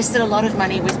I invested a lot of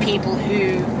money with people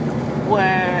who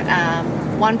were,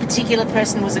 one particular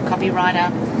person was a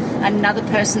copywriter, another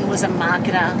person was a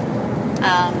marketer,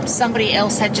 somebody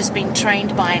else had just been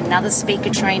trained by another speaker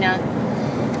trainer.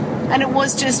 And it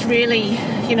was just really,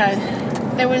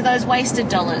 there were those wasted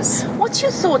dollars. What's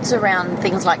your thoughts around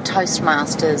things like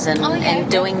Toastmasters and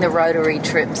doing the Rotary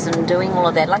trips and doing all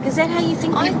of that? Like, is that how you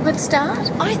think people could start?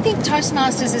 I think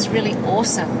Toastmasters is really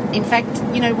awesome. In fact,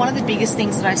 one of the biggest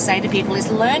things that I say to people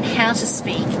is learn how to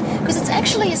speak, because it's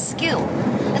actually a skill.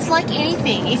 It's like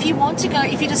anything. If you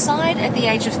decide at the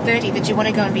age of 30 that you want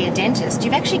to go and be a dentist,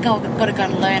 you've actually got to go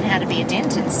and learn how to be a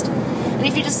dentist. And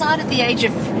if you decide at the age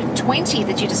of 20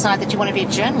 that you decide that you want to be a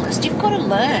journalist, you've got to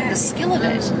learn the skill of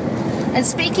it. And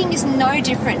speaking is no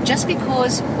different. Just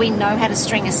because we know how to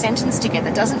string a sentence together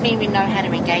doesn't mean we know how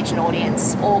to engage an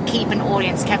audience or keep an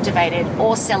audience captivated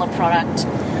or sell a product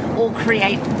or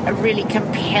create a really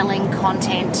compelling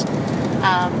content.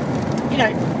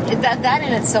 That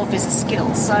in itself is a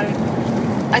skill. So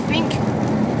I think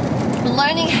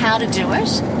learning how to do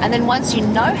it, and then once you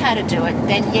know how to do it,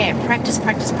 then practice.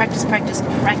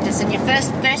 And your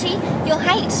first 30 you'll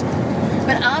hate,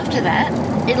 but after that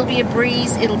it'll be a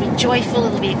breeze, it'll be joyful,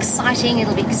 it'll be exciting,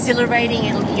 it'll be exhilarating,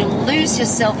 you'll lose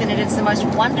yourself in it. It's the most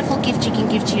wonderful gift you can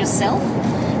give to yourself,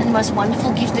 and the most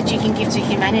wonderful gift that you can give to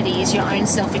humanity is your own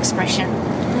self-expression,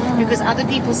 because other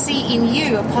people see in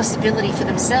you a possibility for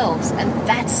themselves, and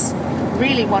that's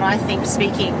really what I think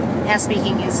how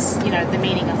speaking is, the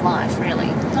meaning of life, really.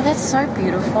 Oh, that's so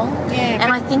beautiful. Yeah,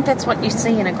 and I think that's what you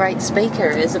see in a great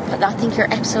speaker. I think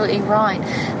you're absolutely right.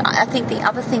 I think the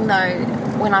other thing, though,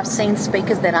 when I've seen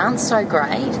speakers that aren't so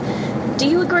great, do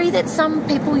you agree that some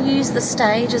people use the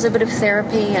stage as a bit of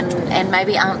therapy and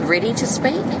maybe aren't ready to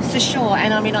speak? For sure,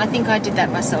 and I think I did that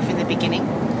myself in the beginning.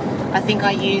 I think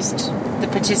I used the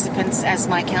participants as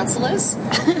my counsellors.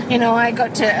 I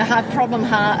got to a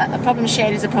problem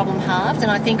shared is a problem halved, and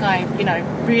I think I,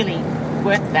 really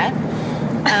worked that.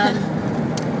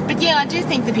 But yeah, I do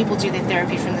think that people do their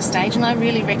therapy from the stage, and I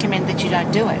really recommend that you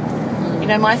don't do it.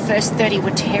 My first 30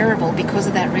 were terrible because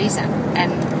of that reason,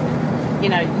 and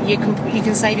you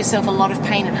can save yourself a lot of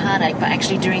pain and heartache by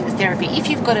actually doing the therapy. If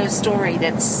you've got a story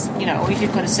that's, or if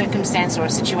you've got a circumstance or a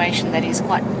situation that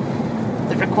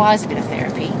requires a bit of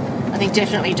therapy, I think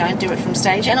definitely don't do it from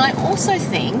stage. And I also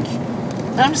think,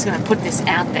 and I'm just going to put this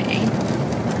out there,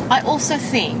 I also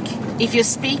think if you're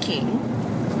speaking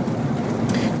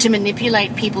to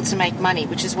manipulate people to make money,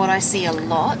 which is what I see a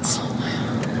lot,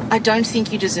 I don't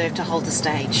think you deserve to hold the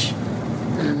stage.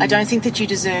 I don't think that you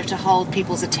deserve to hold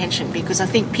people's attention, because I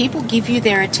think people give you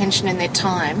their attention and their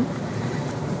time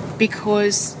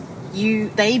because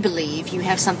they believe you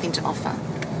have something to offer.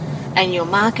 And your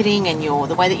marketing and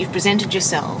the way that you've presented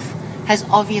yourself has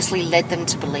obviously led them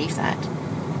to believe that.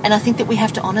 And I think that we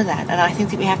have to honour that, and I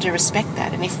think that we have to respect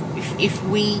that. And if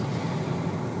we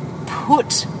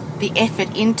put the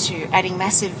effort into adding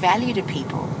massive value to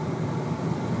people,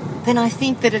 then I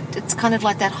think that it's kind of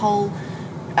like that whole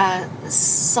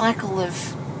cycle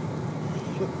of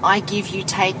I give, you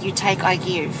take, I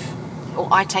give, or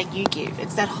I take, you give.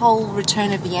 It's that whole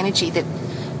return of the energy that,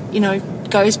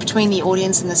 goes between the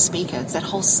audience and the speaker. It's that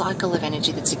whole cycle of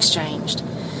energy that's exchanged.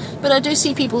 But I do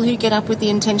see people who get up with the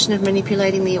intention of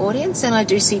manipulating the audience, and I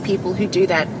do see people who do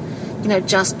that,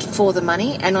 just for the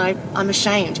money. And I'm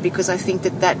ashamed, because I think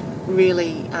that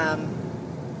really,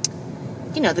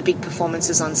 the big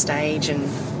performances on stage and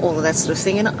all of that sort of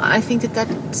thing. And I think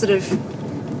that sort of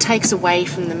takes away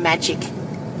from the magic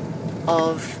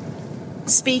of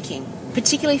speaking,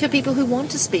 particularly for people who want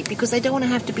to speak, because they don't want to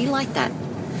have to be like that.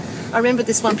 I remember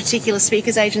this one particular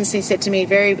speakers agency said to me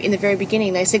in the very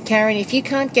beginning, they said, Karen, if you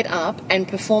can't get up and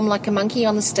perform like a monkey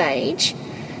on the stage,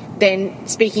 then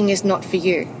speaking is not for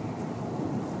you.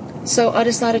 So I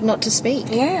decided not to speak.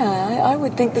 Yeah, I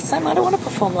would think the same. I don't want to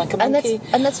perform like a monkey.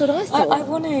 And that's what I thought. I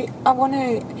want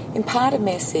to impart a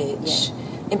message,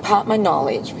 impart my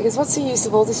knowledge, because what's the use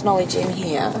of all this knowledge in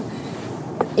here?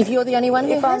 If you're the only one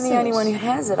who has it. If I'm the only one who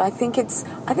has it, I think it's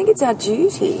our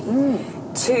duty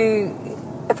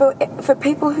for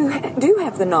people who do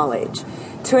have the knowledge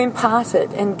to impart it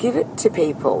and give it to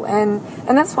people, and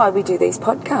that's why we do these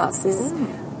podcasts.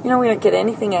 We don't get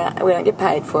anything out. We don't get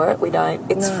paid for it. We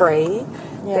don't. It's free.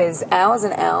 Yeah. There's hours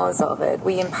and hours of it.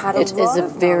 We impart a lot of knowledge. It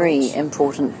is a very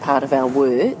important part of our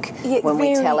work when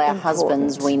we tell our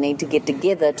husbands we need to get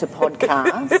together to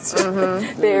podcast.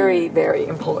 Very, very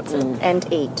important.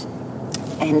 And eat.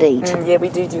 Yeah, we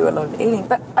do a lot of eating.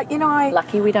 But,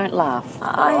 Lucky we don't laugh.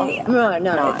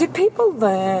 No. Do people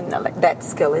learn that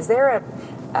skill? Is there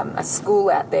a school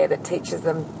out there that teaches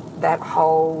them that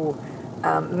whole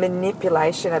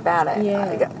manipulation about it?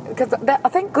 Yeah. Because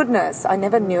thank goodness I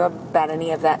never knew about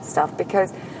any of that stuff,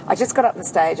 because I just got up on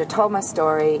stage, I told my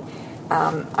story.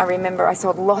 I remember I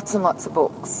sold lots and lots of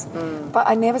books, but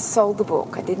I never sold the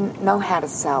book. I didn't know how to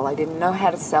sell. I didn't know how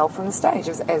to sell from the stage,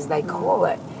 as they call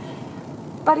it.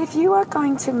 But if you are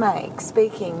going to make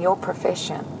speaking your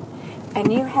profession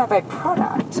and you have a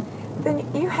product, then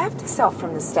you have to sell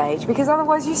from the stage, because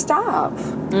otherwise you starve.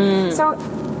 So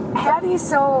how do you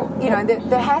sell?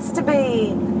 There has to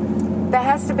be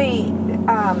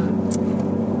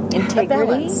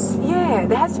integrity. Yeah,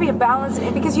 there has to be a balance,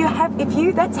 because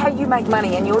that's how you make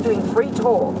money, and you're doing free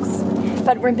talks.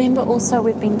 But remember also,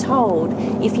 we've been told,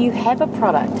 if you have a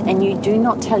product and you do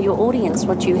not tell your audience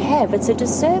what you have, it's a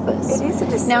disservice. It is a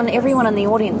disservice. Now, everyone in the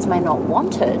audience may not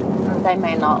want it, they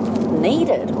may not need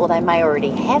it, or they may already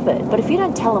have it. But if you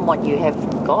don't tell them what you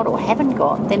have got or haven't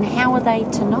got, then how are they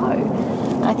to know?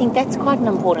 And I think that's quite an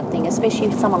important thing, especially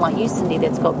if someone like you, Cindy,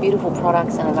 that's got beautiful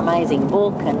products and an amazing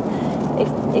book. And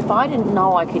if I didn't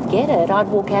know I could get it, I'd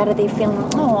walk out of there feeling,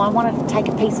 I wanted to take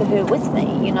a piece of her with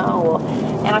me, And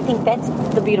I think that's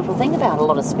the beautiful thing about a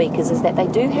lot of speakers, is that they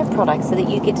do have products so that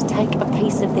you get to take a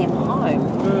piece of them home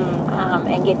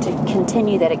and get to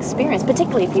continue that experience,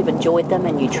 particularly if you've enjoyed them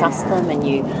and you trust them and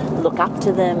you look up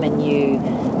to them and you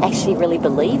actually really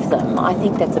believe them. I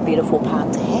think that's a beautiful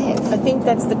part to have. I think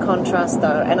that's the contrast,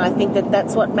 though, and I think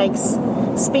that's what makes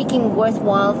speaking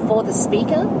worthwhile for the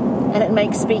speaker, and it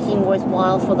makes speaking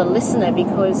worthwhile for the listener,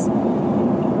 because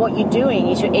what you're doing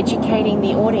is you're educating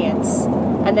the audience,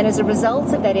 and then as a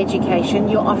result of that education,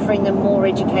 you're offering them more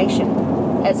education,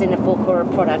 as in a book or a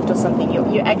product or something.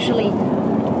 You're actually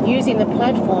using the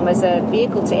platform as a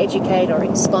vehicle to educate or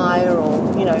inspire, or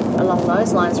along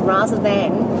those lines, rather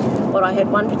than what I heard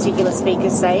one particular speaker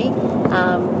say,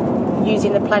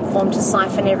 using the platform to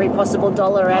siphon every possible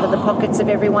dollar out of the pockets of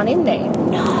everyone in there.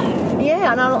 No.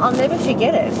 Yeah, and I'll never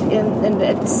forget it. And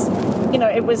it's,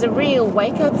 it was a real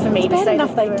wake-up for me. It's bad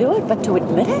enough they do it, but to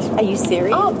admit it? Are you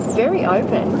serious? Oh, very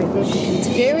open.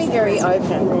 Very, very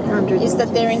open. Is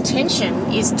that their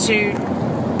intention is to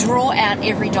draw out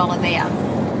every dollar there.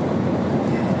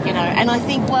 And I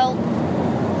think,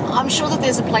 I'm sure that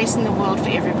there's a place in the world for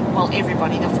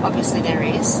everybody. Obviously there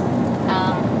is.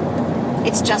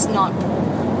 It's just not.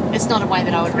 It's not a way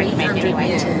that I would recommend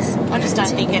anyway. I just don't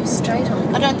think it's.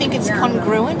 I don't think it's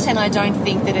congruent, and I don't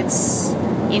think that it's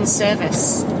in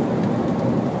service.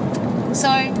 So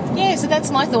that's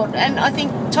my thought, and I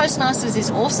think Toastmasters is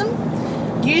awesome.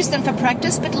 Use them for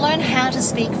practice, but learn how to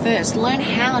speak first. Learn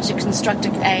how to construct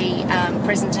a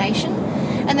presentation,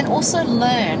 and then also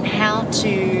learn how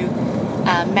to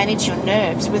manage your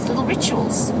nerves with little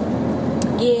rituals.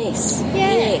 Yes.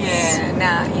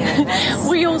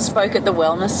 We all spoke at the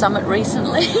Wellness Summit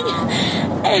recently,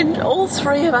 and all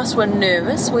three of us were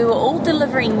nervous. We were all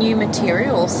delivering new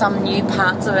material, some new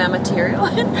parts of our material.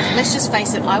 Let's just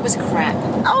face it, I was crap.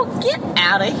 Oh, get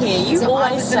out of here. You So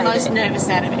always I was say the most that. nervous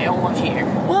out of all of you.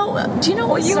 Well, do you know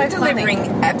what You so were delivering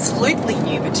funny? absolutely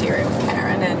new material,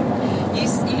 Karen, and you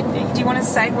do you want to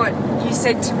say what you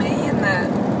said to me in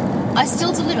the... I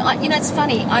still deliver. It's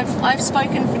funny. I've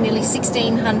spoken for nearly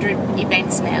 1,600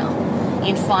 events now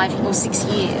in 5 or 6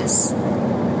 years,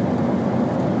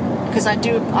 because I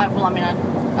do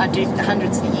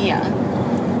hundreds a year,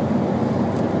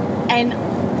 and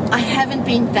I haven't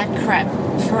been that crap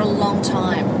for a long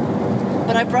time.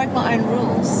 But I broke my own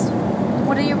rules.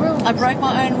 What are your rules? I broke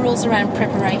my own rules around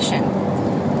preparation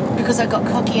because I got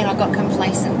cocky and I got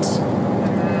complacent.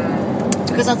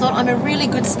 Because I thought I'm a really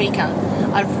good speaker.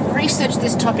 I've researched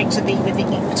this topic to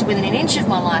within an inch of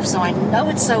my life, so I know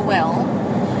it so well,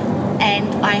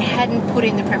 and I hadn't put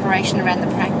in the preparation around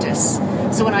the practice.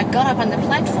 So when I got up on the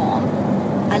platform,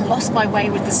 I lost my way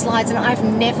with the slides, and I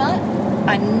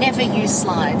never use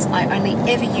slides. I only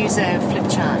ever use a flip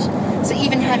chart. So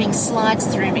even having slides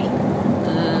through me.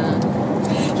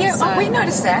 Yeah, So- we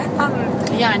noticed that.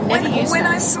 Yeah, I never use When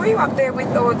them. I saw you up there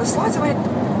with all the slides, I went,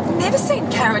 never seen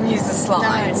Karen use the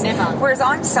slides. No, never. Whereas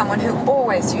I'm someone who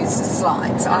always uses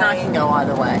slides. And I can go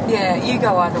either way. Yeah, you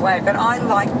go either way, but I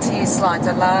like to use slides.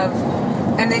 I love,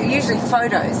 and they're usually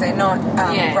photos. They're not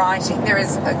Yeah. writing. There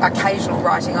is occasional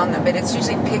writing on them, but it's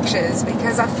usually pictures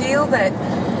because I feel that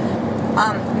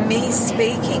me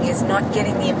speaking is not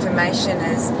getting the information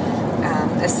as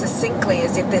succinctly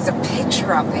as if there's a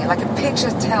picture up there. Like a picture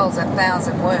tells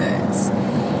 1,000 words.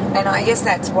 And I guess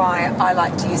that's why I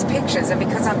like to use pictures. And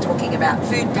because I'm talking about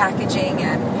food packaging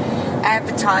and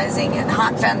advertising and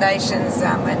heart foundations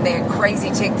and their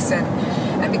crazy ticks,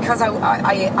 and because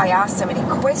I ask so many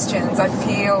questions, I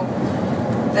feel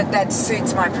that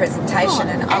suits my presentation,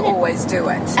 and I always do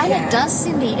it. And it does,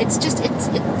 Cindy. It's just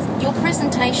your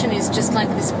presentation is just like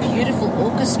this beautiful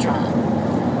orchestra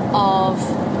of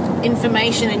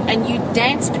information, and you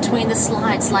dance between the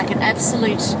slides like an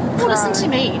absolute. Well, listen to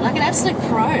me, like an absolute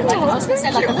pro. Like I was going to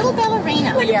say, like a little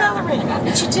ballerina. Like a ballerina.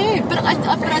 But you do. But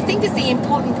I think that the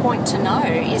important point to know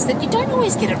is that you don't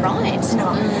always get it right. No.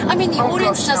 I mean, the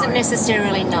audience gosh, doesn't no.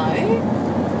 necessarily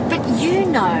know, but you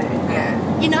know.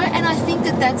 Yeah. You know, and I think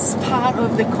that that's part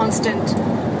of the constant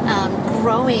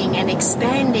growing and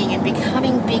expanding and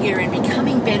becoming bigger and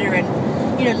becoming better and,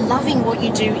 loving what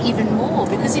you do even more.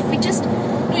 Because if you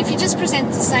just present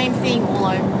the same thing all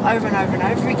over and over and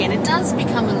over again, it does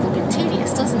become a little bit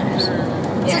tedious, doesn't it?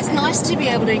 So it's nice to be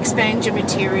able to expand your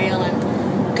material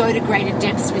and go to greater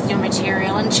depths with your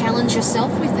material and challenge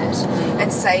yourself with it.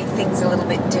 And say things a little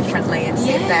bit differently and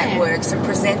see if that Yeah. works, and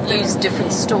present them. Use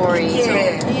different stories.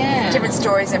 Yeah. Different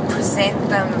stories, and present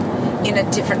them in a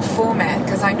different format.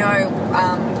 Because I know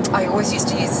I always used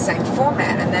to use the same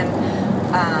format, and then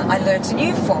I learnt a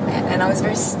new format, and I was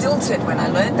very stilted when I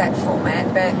learnt that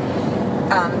format. But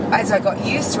as I got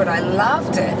used to it, I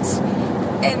loved it.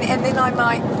 And then I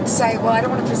might say, well, I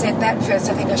don't want to present that first.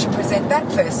 I think I should present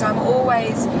that first. So I'm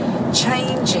always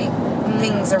changing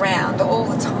things around all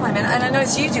the time. And I know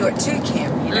you do it too,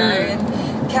 Kim,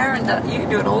 and Karen, you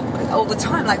do it all the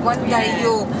time. Like one day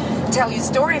you'll tell your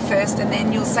story first, and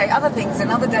then you'll say other things, and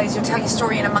other days you'll tell your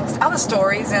story in amongst other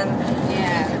stories. And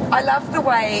I love the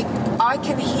way I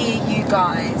can hear you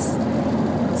guys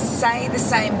say the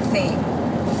same thing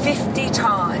 50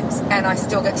 times, and I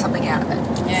still get something out of it.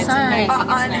 Yeah, it's Same.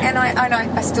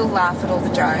 amazing. I still laugh at all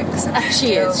the jokes. And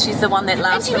She is. She's the one that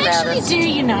laughs And you about actually us. do,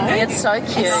 It's so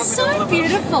cute. It's so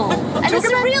beautiful. And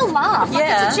it's a real laugh. Like,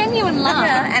 Yeah. it's a genuine laugh.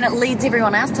 Yeah, and it leads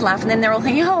everyone else to laugh, and then they're all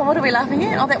thinking, "Oh, what are we laughing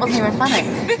at? Oh, that wasn't even funny."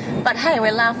 But hey,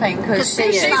 we're laughing because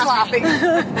she's laughing.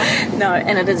 No,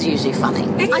 and it is usually funny.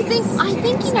 I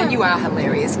think And you are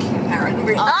hilarious, Karen.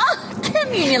 Really. Oh,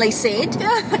 Kim, you nearly said.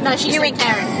 No, she You said went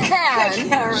Karen.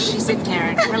 Karen. She said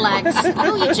Karen. Relax.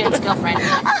 Pull your Jet's girlfriend.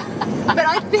 But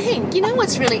I think,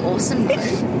 what's really awesome though,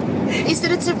 is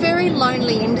that it's a very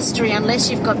lonely industry unless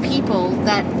you've got people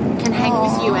that can hang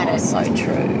with you at it. So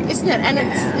true. Isn't it? And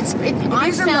I've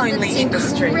is a found lonely it's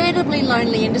industry. incredibly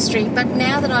lonely industry. But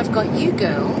now that I've got you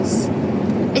girls,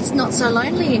 it's not so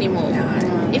lonely anymore.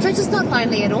 In fact, it's not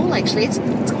lonely at all. Actually, it's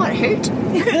quite a hoot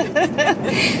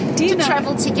Do you to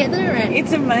travel together and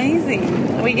It's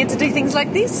amazing. We get to do things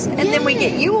like this, and then we Yeah.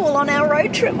 get you all on our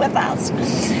road trip with us.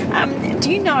 Do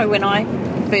you know, when I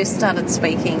first started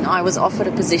speaking, I was offered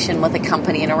a position with a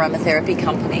company, an aromatherapy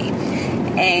company,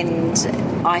 and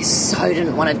I so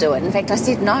didn't want to do it. In fact, I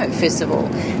said no, first of all.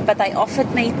 But they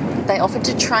offered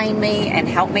to train me and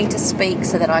help me to speak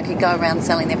so that I could go around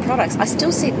selling their products. I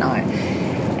still said no.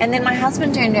 And then my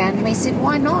husband turned around to me and said,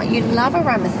 "Why not? You love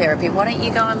aromatherapy. Why don't you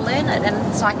go and learn it?"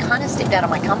 And so I kind of stepped out of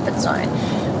my comfort zone,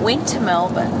 went to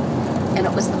Melbourne, and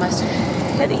it was the most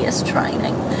hideous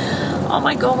training. Oh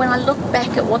my God, when I look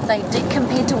back at what they did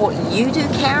compared to what you do,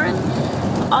 Karen,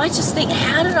 I just think,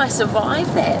 how did I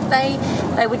survive that?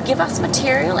 They would give us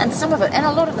material, and some of it, and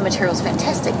a lot of the material was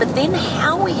fantastic, but then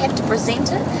how we had to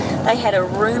present it. They had a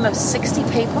room of 60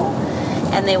 people,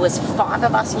 and there was 5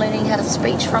 of us learning how to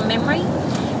speak from memory.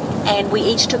 and we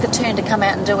each took a turn to come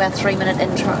out and do our 3-minute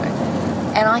intro.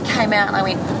 And I came out and I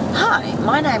went, "Hi,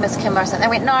 my name is Kim Morrison." They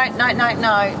went, "No,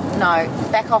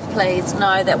 back off please,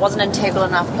 no, that wasn't integral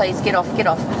enough, please, get off.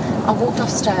 I walked off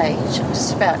stage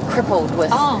just about crippled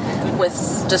with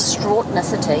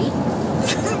distraughtnicity.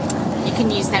 You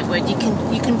can use that word. You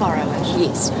can borrow it.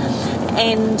 Yes.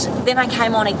 And then I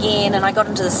came on again and I got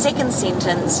into the second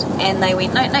sentence and they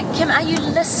went, no, Kim, are you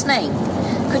listening?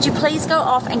 Could you please go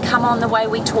off and come on the way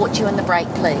we taught you in the break,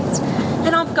 please?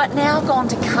 And I've now gone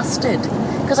to custard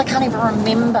because I can't even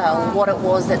remember what it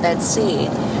was that they'd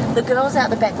said. The girls out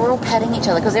the back were all patting each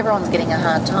other because everyone's getting a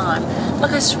hard time.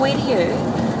 Look, I swear to you,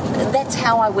 that's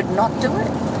how I would not do it.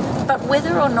 But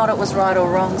whether or not it was right or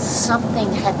wrong,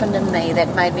 something happened in me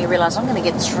that made me realise I'm going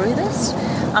to get through this.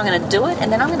 I'm going to do it,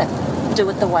 and then I'm going to do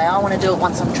it the way I want to do it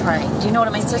once I'm trained. Do you know what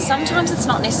I mean? So sometimes it's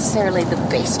not necessarily the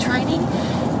best training.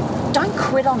 Don't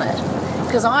quit on it.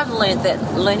 Because I've learned that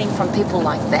learning from people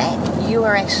like that, you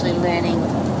are actually learning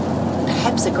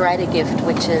perhaps a greater gift,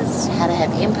 which is how to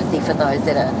have empathy for those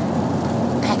that are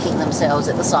packing themselves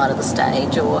at the side of the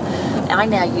stage. Or I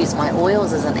now use my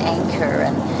oils as an anchor,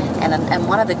 and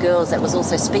one of the girls that was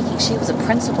also speaking, she was a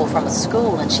principal from a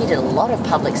school and she did a lot of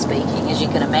public speaking, as you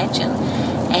can imagine.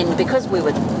 And because we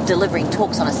were delivering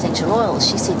talks on essential oils,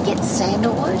 she said, get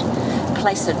sandalwood,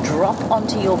 place a drop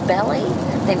onto your belly,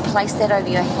 then place that over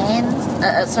your hands,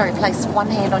 place one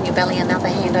hand on your belly, another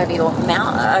hand over your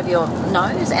mouth, over your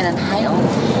nose, and inhale.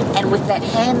 And with that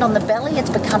hand on the belly, it's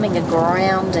becoming a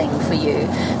grounding for you.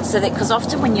 So that, because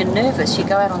often when you're nervous, you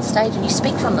go out on stage and you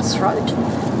speak from the throat.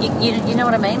 You know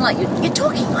what I mean? Like you're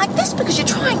talking like this because you're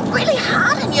trying really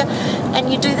hard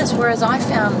and you do this. Whereas I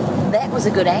found that was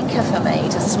a good anchor for me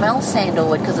to smell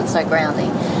sandalwood because it's so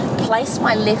grounding. Place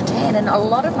my left hand, and a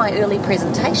lot of my early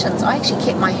presentations, I actually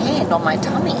kept my hand on my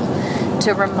tummy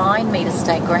to remind me to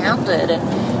stay grounded.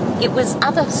 And it was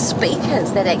other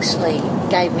speakers that actually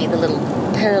gave me the little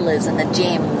perlers and the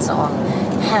gems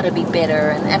on how to be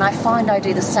better. And I find I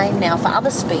do the same now for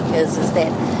other speakers, is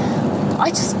that I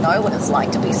just know what it's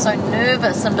like to be so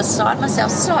nervous and beside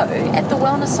myself. So at the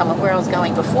Wellness Summit where I was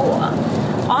going before,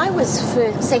 I was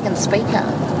second speaker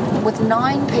with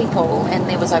 9 people, and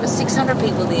there was over 600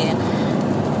 people there.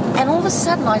 And all of a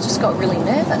sudden I just got really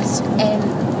nervous,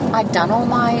 and I'd done all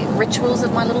my rituals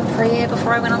of my little prayer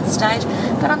before I went on stage,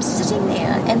 but I'm sitting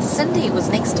there and Cindy was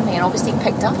next to me and obviously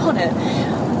picked up on it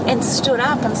and stood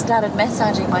up and started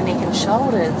massaging my neck and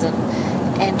shoulders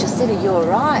and just said, "Are you all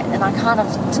right?" And I kind of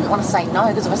didn't want to say no,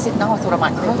 because if I said no I thought I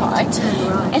might cry.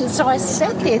 And so I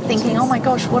sat there thinking, oh my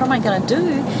gosh, what am I going to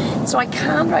do? So I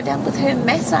calmed right down with her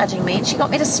massaging me, and she got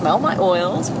me to smell my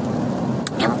oils.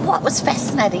 And what was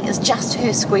fascinating is just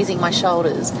her squeezing my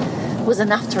shoulders was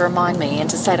enough to remind me and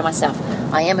to say to myself,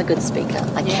 I am a good speaker.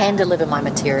 I can deliver my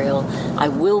material. I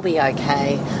will be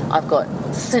okay. I've got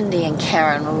Cindy and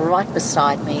Karen right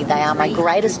beside me. They are my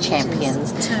greatest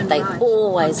champions. They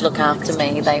always look after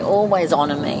me. They always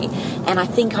honour me. And I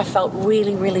think I felt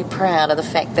really, really proud of the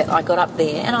fact that I got up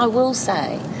there. And I will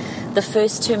say, the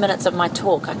first 2 minutes of my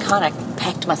talk, I kind of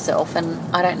packed myself, and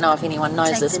I don't know if anyone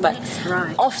knows this, but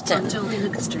often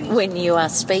when you are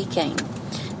speaking,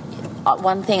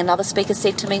 one thing another speaker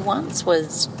said to me once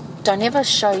was, don't ever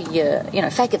show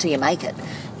fake it till you make it.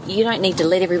 You don't need to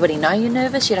let everybody know you're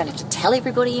nervous. You don't have to tell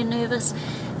everybody you're nervous.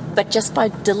 But just by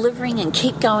delivering and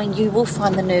keep going, you will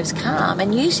find the nerves calm.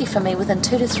 And usually for me, within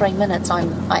 2 to 3 minutes, I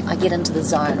get into the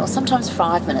zone, or sometimes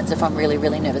 5 minutes if I'm really,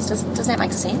 really nervous. Does that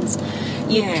make sense?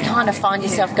 You kind of find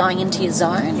yourself going into your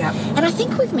zone. Yep. And I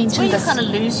think we've mentioned this. You kind of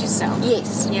lose yourself.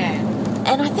 Yes. Yeah.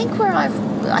 And I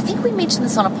think we mentioned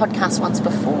this on a podcast once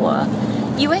before.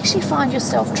 You actually find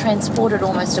yourself transported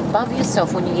almost above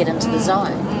yourself when you get into the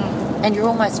zone. And you're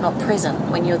almost not present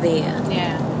when you're there.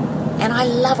 Yeah. And I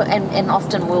love it. And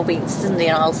often we'll be, Cindy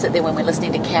and I'll sit there when we're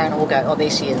listening to Karen and we'll go, oh,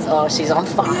 there she is. Oh, she's on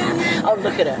fire. Oh,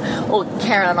 look at her. Or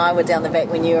Karen and I were down the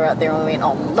back when you were up there and we went,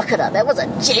 oh, look at her. That was a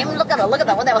gem. Look at her. Look at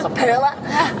that one. That was a perler.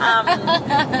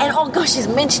 And, oh, gosh, she's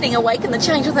mentioning Awaken the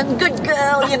Change Within. Good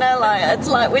girl, it's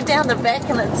like we're down the back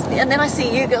and then I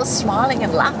see you girls smiling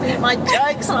and laughing at my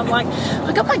jokes and I'm like,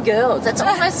 I got my girls. It's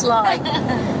almost like,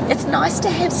 it's nice to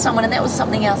have someone, and that was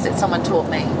something else that someone taught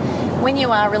me. When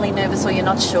you are really nervous or you're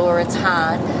not sure, it's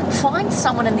hard, find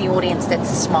someone in the audience that's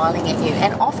smiling at you.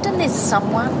 And often there's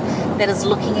someone that is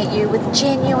looking at you with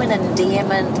genuine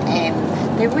endearment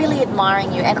and they're really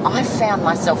admiring you. And I found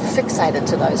myself fixated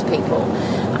to those people.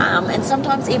 And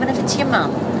sometimes even if it's your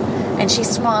mum and she's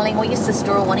smiling, or your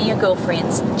sister or one of your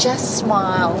girlfriends, just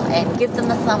smile and give them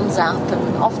the thumbs up.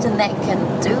 And often that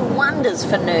can do wonders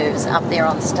for nerves up there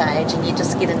on stage, and you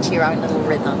just get into your own little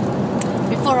rhythm.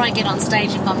 before I get on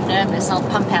stage, if I'm nervous, I'll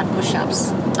pump out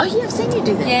push-ups. Oh, yeah, I've seen you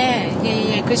do that.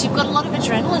 Yeah, because you've got a lot of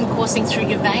adrenaline coursing through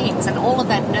your veins, and all of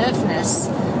that nervousness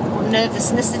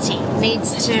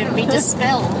needs to be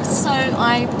dispelled. So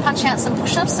I punch out some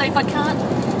push-ups. So if I can't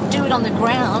do it on the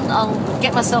ground, I'll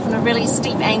get myself in a really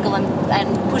steep angle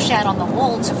and push out on the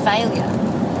wall to failure.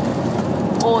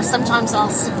 Or sometimes I'll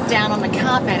sit down on the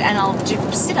carpet and I'll do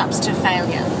sit-ups to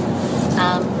failure.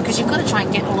 Because you've got to try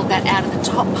and get all of that out of the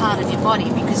top part of your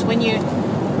body, because when you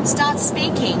start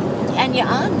speaking and you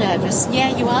are nervous,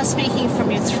 you are speaking from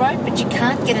your throat, but you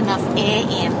can't get enough air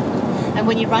in. And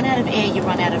when you run out of air, you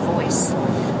run out of voice.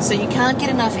 So you can't get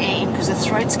enough air in because the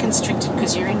throat's constricted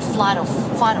because you're in fight or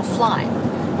flight,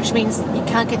 which means you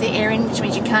can't get the air in, which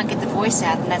means you can't get the voice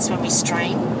out, and that's when we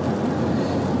strain.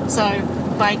 So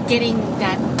by getting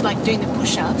that, like doing the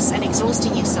push-ups and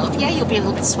exhausting yourself, you'll be a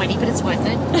little bit sweaty, but it's worth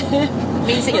it. It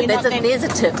means that there's a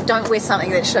tip. Don't wear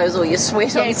something that shows all your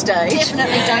sweat on stage.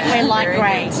 Definitely don't wear light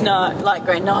grey. No, light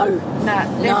grey, no.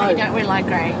 Definitely don't wear light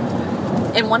grey.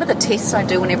 And one of the tests I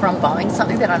do whenever I'm buying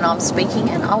something that I know I'm speaking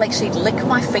in, I'll actually lick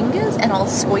my fingers and I'll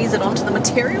squeeze it onto the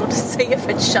material to see if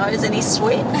it shows any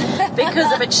sweat. Because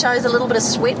if it shows a little bit of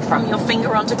sweat from your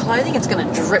finger onto clothing, it's going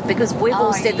to drip. Because we've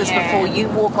all said this before, you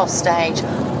walk off stage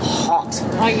hot.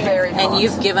 Very hot. And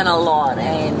you've given a lot.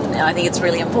 And I think it's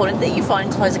really important that you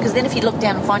find clothes, because then if you look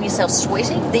down and find yourself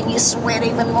sweating, then you sweat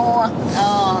even more.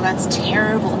 Oh, that's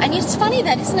terrible. And it's funny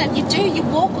that, isn't it? You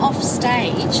walk off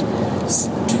stage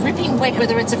dripping wet,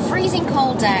 whether it's a freezing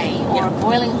cold day or a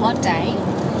boiling hot day.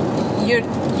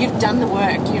 You've done the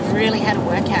work. You've really had a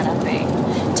workout up there.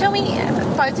 Tell me,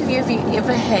 both of you, have you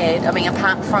ever had, I mean,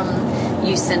 apart from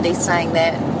you, Cindy, saying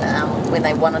that when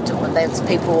those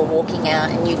people were walking out,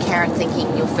 and you, Karen,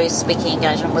 thinking your first speaking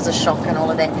engagement was a shock and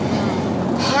all of that,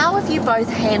 how have you both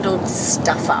handled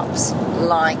stuff-ups?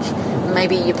 Like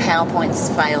maybe your PowerPoints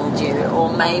failed you,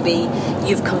 or maybe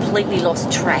you've completely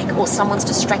lost track, or someone's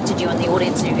distracted you in the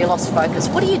audience and you lost focus.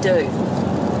 What do you do?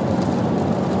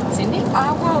 Cindy?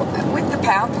 Well, with the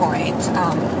PowerPoint,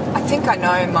 I think I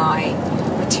know my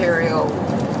material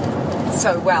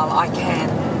so well I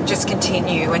can just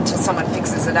continue until someone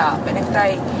fixes it up. And if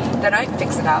they don't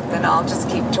fix it up, then I'll just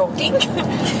keep talking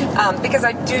because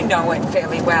I do know it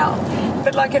fairly well.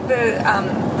 But like at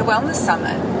the Wellness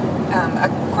Summit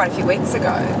quite a few weeks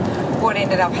ago, what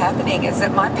ended up happening is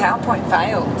that my PowerPoint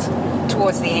failed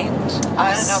towards the end.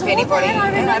 I don't know if anybody,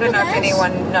 and I don't know if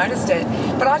anyone noticed it,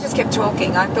 but I just kept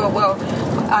talking. I thought, well,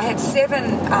 I had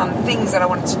 7 things that I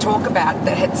wanted to talk about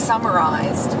that had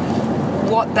summarised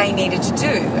what they needed to do,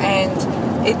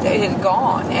 and it had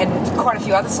gone, and quite a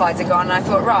few other slides had gone, and I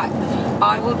thought, right,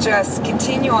 I will just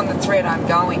continue on the thread I'm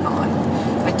going on.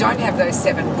 I don't have those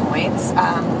 7 points,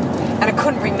 and I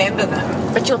couldn't remember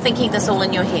them. But you're thinking this all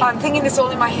in your head? I'm thinking this all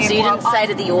in my head. So you didn't say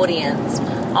to the audience,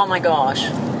 oh my gosh,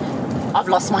 I've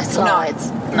lost my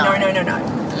slides? No.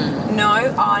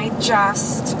 No, I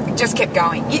just kept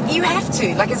going. You have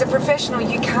to. Like, as a professional,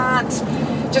 you can't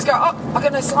just go, oh, I've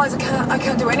got no slides, I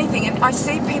can't do anything. And I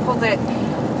see people that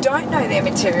don't know their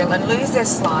material and lose their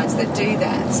slides that do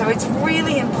that. So it's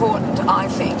really important, I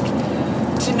think,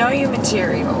 to know your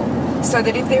material, so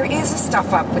that if there is a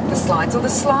stuff up with the slides, or the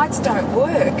slides don't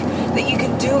work, that you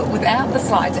can do it without the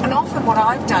slides. And often what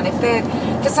I've done, if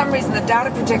for some reason the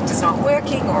data projector's not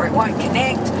working or it won't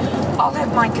connect, I'll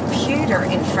have my computer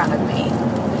in front of me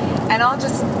and I'll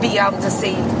just be able to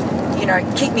see,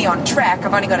 keep me on track.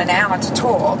 I've only got an hour to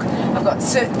talk. I've got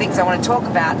certain things I want to talk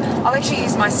about. I'll actually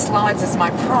use my slides as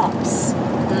my prompts.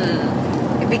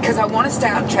 Because I want to stay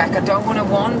on track. I don't want to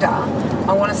wander.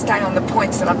 I want to stay on the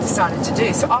points that I've decided to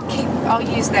do. So I'll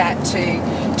use that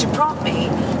to prompt me,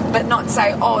 but not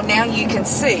say, oh, now you can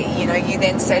see. You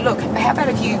then say, look, how about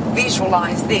if you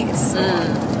visualise this?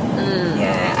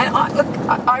 Yeah,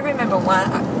 and I remember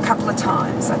a couple of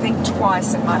times, I think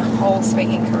twice in my whole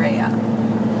speaking career,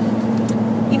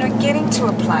 getting to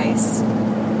a place,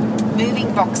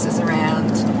 moving boxes around,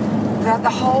 the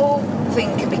whole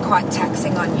thing can be quite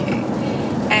taxing on you.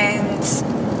 And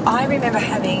I remember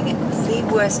having the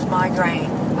worst migraine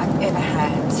I've ever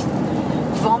had,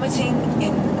 vomiting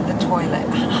in the toilet,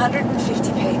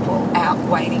 150 people out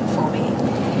waiting for me,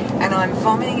 and I'm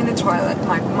vomiting in the toilet.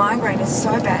 My migraine is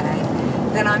so bad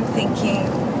that I'm thinking,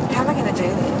 how am I going to do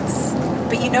this?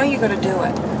 But you've got to do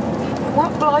it. And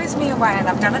what blows me away, and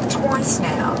I've done it twice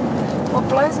now, what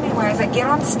blows me away is I get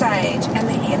on stage and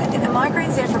the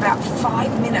migraine's there for about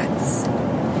 5 minutes.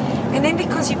 And then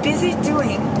because you're busy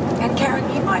doing, and Karen,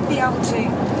 you might be able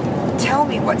to tell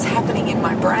me what's happening in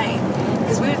my brain,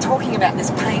 because we were talking about this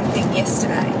pain thing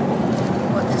yesterday.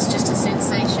 What, there's just a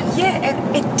sensation? Yeah,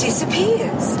 and it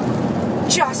disappears.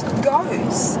 just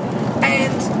goes.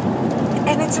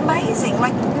 And it's amazing.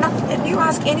 Like, nothing, you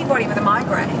ask anybody with a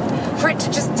migraine, for it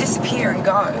to just disappear and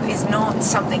go is not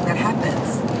something that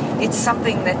happens. It's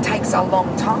something that takes a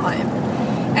long time.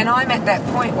 And I'm at that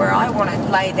point where I want to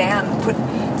lay down and put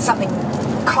something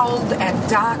cold and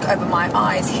dark over my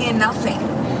eyes, hear nothing.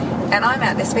 And I'm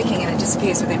out there speaking and it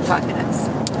disappears within 5 minutes.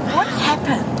 What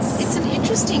happens? It's an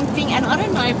interesting thing, and I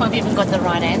don't know if I've even got the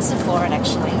right answer for it,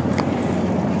 actually.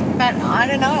 But I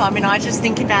don't know. I mean, I just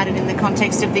think about it in the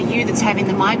context of the you that's having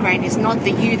the migraine is not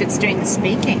the you that's doing the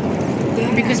speaking.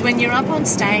 Yeah. Because when you're up on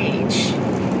stage,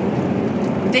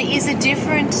 there is a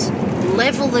different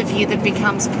level of you that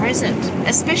becomes present,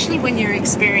 especially when you're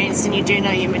experienced and you do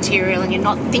know your material and you're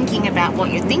not thinking about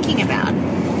what you're thinking about.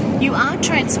 You are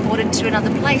transported to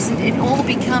another place and it all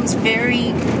becomes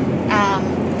very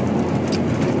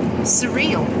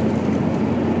surreal.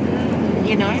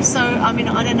 You know, so I mean,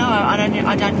 I don't know. I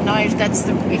don't know if that's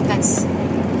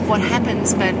what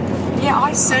happens, but yeah,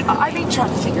 I've been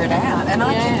trying to figure it out, and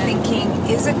I've been thinking,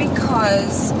 is it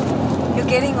because you're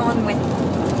getting on with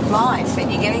life and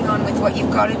you're getting on with what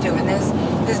you've got to do, and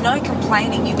there's no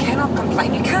complaining. You cannot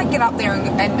complain. You can't get up there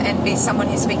and be someone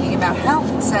who's speaking about health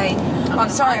and say, I'm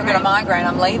sorry, I've got a migraine,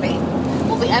 I'm leaving.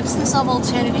 Well, the absence of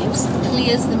alternatives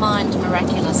clears the mind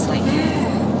miraculously.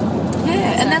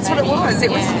 Yeah, and that's what it was.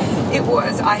 It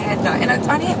was. I had no, and it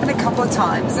only happened a couple of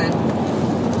times, and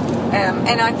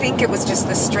I think it was just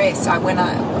the stress. I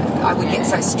would get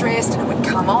so stressed, and it would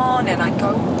come on, and I'd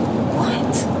go,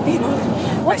 what? You know.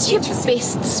 What's your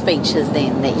best speeches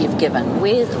then that you've given?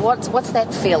 What's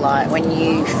that feel like when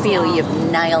you feel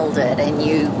you've nailed it, and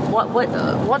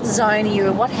what zone are you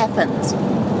in? What happens?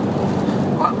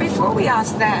 Well, before we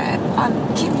ask that,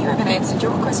 Kim, you haven't answered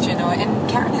your question, and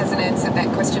Karen hasn't answered that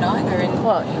question either. And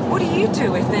what do you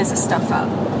do if there's a stuff up?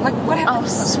 Like, what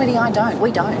happens? Oh, sweetie, I don't.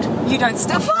 We don't. You don't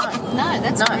stuff up? No,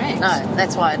 that's correct. No,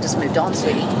 that's why I just moved on,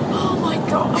 sweetie. Oh my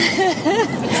God.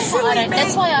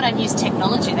 That's why I don't use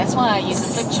technology. That's why I use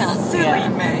a flip chart. Silly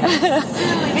me.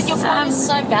 But your point is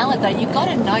so valid, though. You've got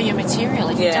to know your material.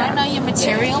 If you don't know your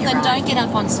material, then don't get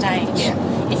up on stage.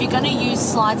 Yeah. If you're going to use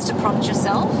slides to prompt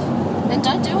yourself, then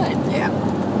don't do it. Yeah.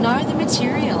 Know the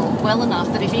material well enough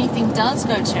that if anything does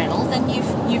go journal, then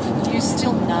you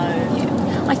still know.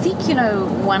 Yeah. I think,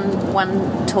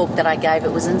 one talk that I gave,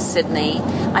 it was in Sydney.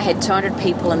 I had 200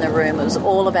 people in the room. It was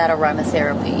all about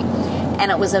aromatherapy.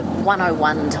 And it was a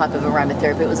 101 type of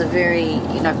aromatherapy. It was a very,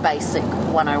 basic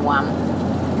 101.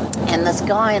 And this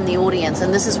guy in the audience,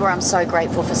 and this is where I'm so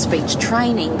grateful for speech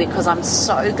training, because I'm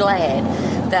so glad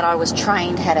that I was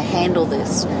trained how to handle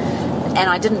this. And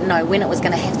I didn't know when it was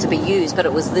going to have to be used, but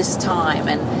it was this time.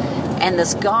 And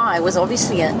this guy was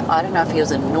obviously, I don't know if he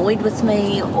was annoyed with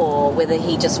me or whether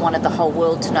he just wanted the whole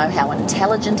world to know how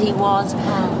intelligent he was.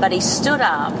 But he stood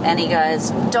up and he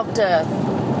goes, Dr.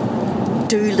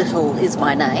 Doolittle is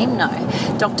my name. No,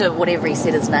 Dr. whatever he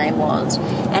said his name was.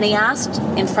 And he asked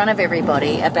in front of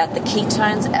everybody about the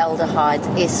ketones, aldehydes,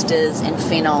 esters and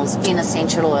phenols in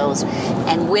essential oils,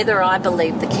 and whether I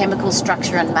believed the chemical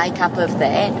structure and makeup of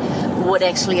that would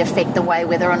actually affect the way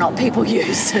whether or not people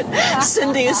use it.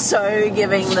 Cindy is so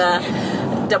giving the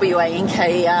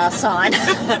WANK sign.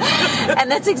 And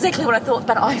that's exactly what I thought.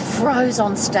 But I froze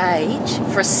on stage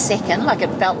for a second, like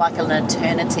it felt like an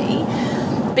eternity,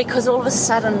 because all of a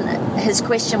sudden his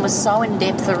question was so in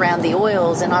depth around the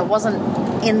oils and I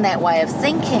wasn't in that way of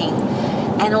thinking.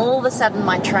 And all of a sudden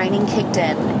my training kicked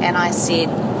in and I said,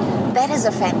 that is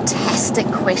a fantastic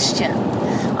question.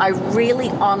 I really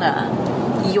honour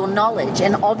your knowledge,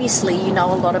 and obviously you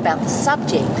know a lot about the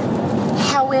subject.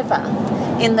 However,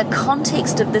 in the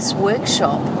context of this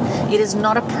workshop, it is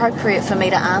not appropriate for me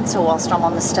to answer whilst I'm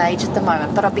on the stage at the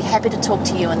moment, but I'd be happy to talk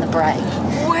to you in the break.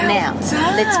 Now,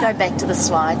 let's go back to the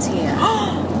slides here.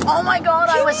 Oh my God,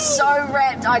 I was so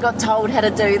wrapped. I got told how to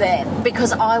do that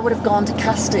because I would have gone to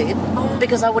custard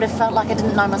because I would have felt like I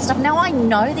didn't know my stuff. Now I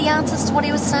know the answers to what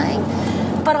he was saying,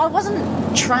 but I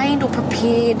wasn't trained or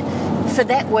prepared for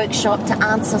that workshop to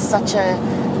answer such a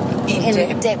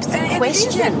in-depth question. And it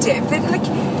is in-depth.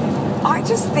 I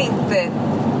just think that,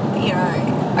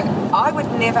 I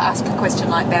would never ask a question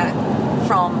like that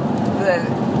from the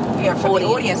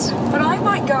audience. But I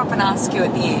might go up and ask you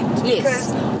at the end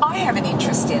because I have an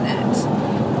interest in it.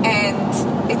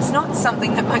 And it's not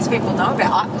something that most people know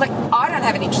about. I don't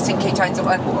have an interest in ketones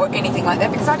or anything like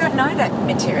that because I don't know that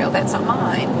material. That's not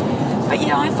mine. But,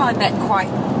 I find that quite...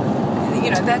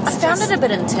 I found it a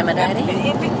bit intimidating.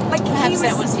 Perhaps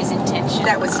that was his intention.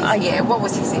 That was his, what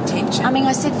was his intention? I mean,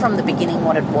 I said from the beginning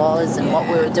what it was and what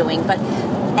we were doing, but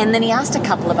And then he asked a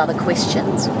couple of other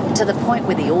questions to the point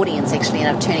where the audience actually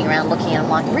ended up turning around looking at him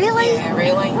like, really? Yeah,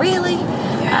 really? Really?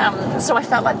 Yeah. So I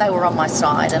felt like they were on my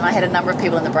side, and I had a number of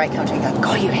people in the break country go,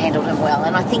 God, you handled him well.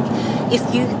 And I think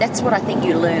that's what I think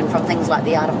you learn from things like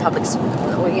the Art of Public,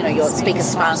 or, your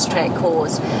Speaker's Fast Track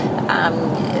course.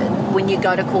 When you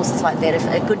go to courses like that, if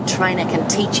a good trainer can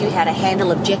teach you how to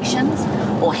handle objections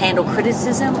or handle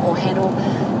criticism or handle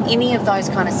any of those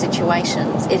kind of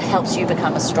situations, it helps you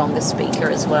become a stronger speaker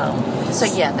as well. So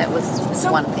yeah, that was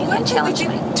one thing that challenged me.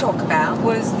 One thing we didn't talk about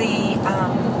was the,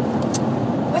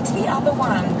 what's the other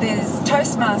one? There's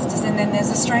Toastmasters and then there's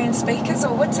Australian Speakers,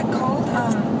 or what's it called?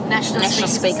 National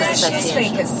Speakers National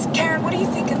Association. Speakers. Karen, what do you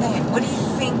think of them? What do you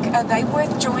think? Are they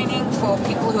worth joining for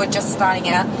people who are just starting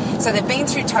out? So they've been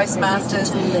through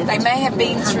Toastmasters. They may have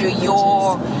been through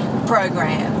your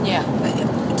program. Yeah.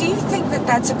 Do you think that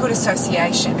that's a good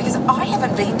association? Because I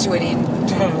haven't been to it in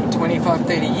 25,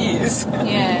 30 years.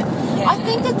 Yeah. I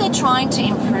think that they're trying to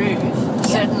improve,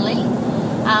 certainly.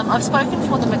 I've spoken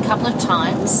for them a couple of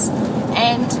times,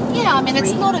 and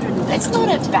it's not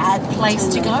a bad place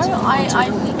to go.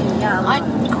 I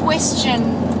question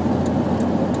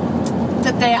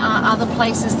that there are other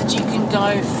places that you can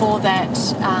go for that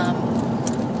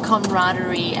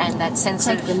camaraderie and that sense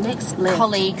of the next left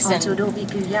colleagues and onto Adobe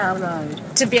Guyard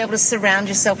Road. to be able to surround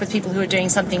yourself with people who are doing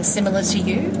something similar to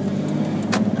you.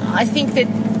 I think that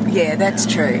Yeah, that's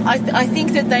true. I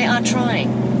think that they are trying.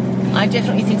 I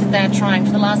definitely think that they are trying.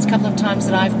 For the last couple of times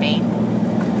that I've been,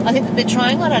 I think that they're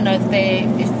trying. I don't know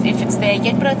if it's there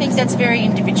yet, but I think that's very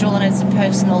individual and it's a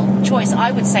personal choice.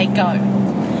 I would say go.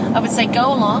 I would say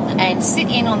go along and sit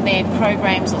in on their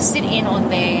programs or sit in on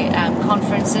their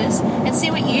conferences and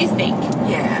see what you think.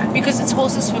 Yeah. Because it's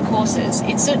horses for courses.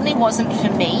 It certainly wasn't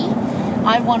for me.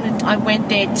 I went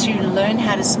there to learn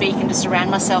how to speak and to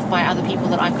surround myself by other people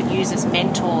that I could use as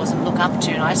mentors and look up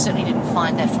to, and I certainly didn't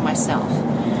find that for myself.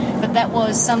 But that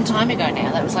was some time ago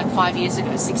now. That was like 5 years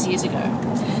ago, 6 years ago.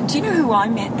 Do you know who I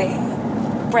met there?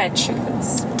 Brad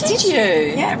Sugars. Did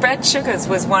you? Yeah, Brad Sugars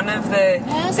was one of the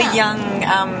that?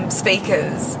 young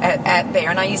speakers at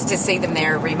there, and I used to see them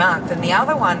there every month. And the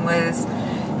other one was,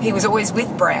 he was always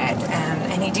with Brad,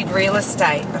 and he did real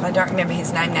estate, but I don't remember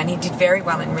his name now, and he did very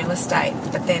well in real estate.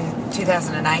 But then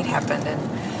 2008 happened,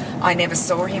 and I never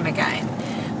saw him again.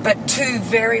 But two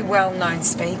very well-known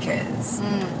speakers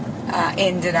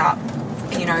ended up,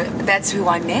 that's who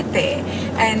I met there.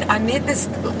 And I met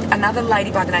another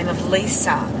lady by the name of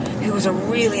Lisa, who was a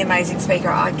really amazing speaker.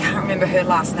 I can't remember her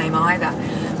last name either.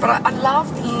 But I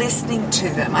loved listening to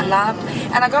them. And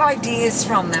I got ideas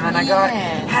from them, and I got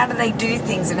how do they do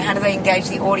things and how do they engage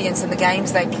the audience and the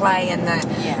games they play and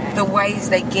the ways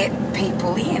they get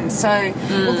people in. So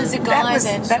Well, there's a guy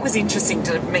that was interesting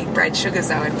to meet Brad Sugars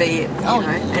though and be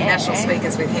at National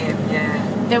Speakers with him. Yeah.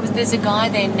 There's a guy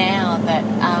there now that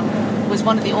was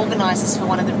one of the organisers for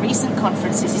one of the recent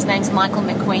conferences. His name's Michael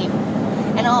McQueen.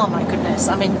 And oh my goodness,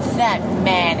 I mean, that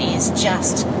man is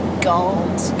just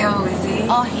gold. Oh, is he?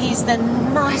 Oh, he's the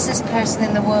nicest person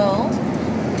in the world.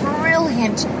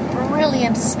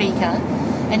 Brilliant speaker.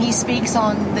 And he speaks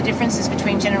on the differences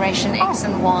between Generation X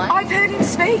and Y. I've heard him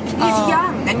speak. He's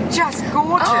young and just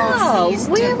gorgeous. He's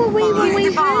where were we when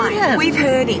we heard him? We've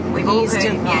heard him. We've all He's heard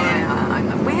him. divine.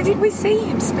 Yeah. Where did we see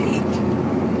him speak?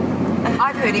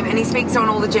 I've heard him, and he speaks on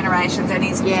all the generations, and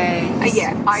he's I agree with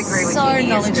you. So He is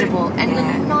knowledgeable good. and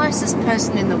the nicest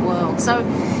person in the world. So,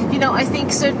 I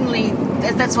think certainly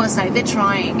that's why I say they're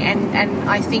trying, and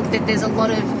I think that there's a lot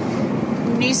of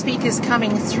new speakers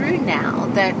coming through now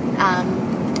that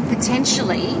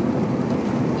potentially,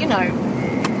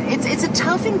 it's a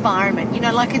tough environment.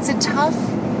 It's a tough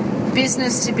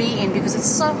business to be in because it's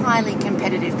so highly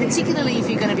competitive, particularly if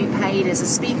you're going to be paid as a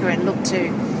speaker and look to,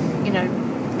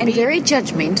 And very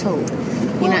judgmental.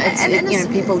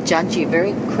 People judge you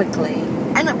very quickly.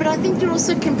 But I think you're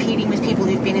also competing with people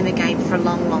who've been in the game for a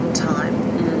long, long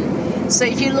time. So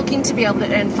if you're looking to be able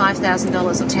to earn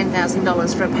 $5,000 or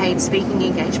 $10,000 for a paid speaking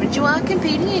engagement, you are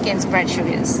competing against Brad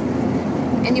Sugars.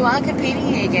 And you are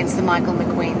competing against the Michael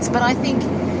McQueens. But I think,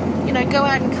 go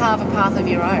out and carve a path of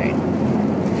your own.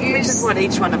 Which is what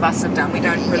each one of us have done. We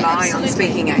don't rely on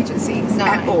speaking agencies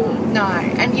at all. No,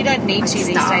 and you don't need to these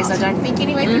days, I don't think.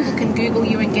 Anyway, people can Google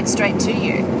you and get straight to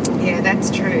you. Yeah, that's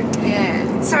true.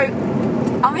 Yeah. So,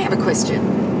 I have a question,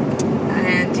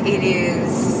 and it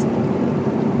is,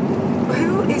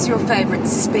 who is your favourite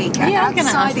speaker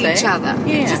outside each other?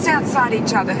 Yeah. Just outside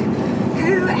each other.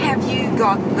 Who have you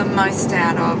got the most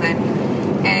out of,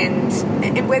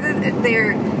 and whether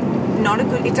they're not a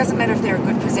good, it doesn't matter if they're a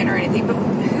good presenter or anything, but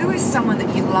who is someone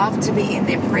that you love to be in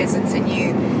their presence and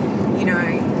you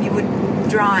would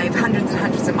drive hundreds and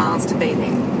hundreds of miles to be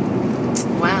there?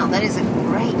 Wow, that is a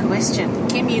great question.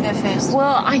 Kim, you go first.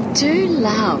 Well, I do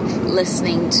love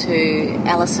listening to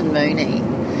Alison Mooney.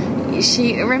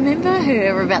 Remember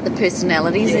her about the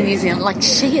personalities in New Zealand? Like,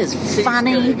 she is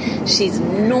funny, she's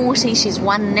naughty, she's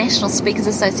won National Speakers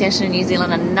Association in New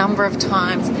Zealand a number of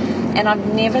times, and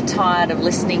I'm never tired of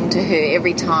listening to her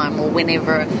every time or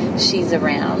whenever she's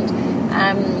around.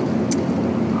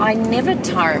 I never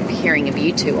tire of hearing of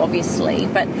you two, obviously,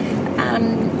 but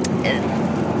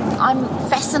I'm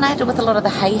fascinated with a lot of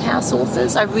the Hay House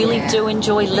authors. I really do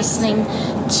enjoy listening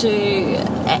to,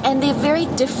 and they're very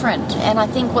different. And I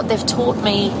think what they've taught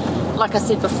me, like I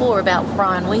said before about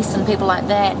Brian Weiss and people like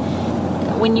that,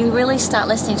 when you really start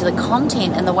listening to the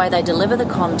content and the way they deliver the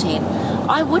content,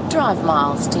 I would drive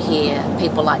miles to hear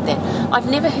people like that. I've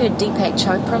never heard Deepak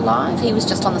Chopra live. He was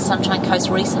just on the Sunshine Coast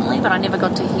recently, but I never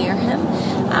got to hear him.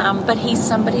 But he's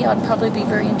somebody I'd probably be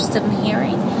very interested in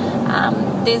hearing.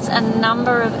 There's a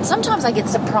number of... Sometimes I get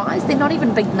surprised. They're not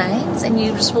even big names, and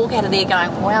you just walk out of there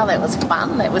going, wow, that was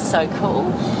fun. That was so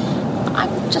cool.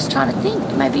 I'm just trying to think.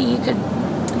 Maybe you could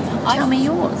tell me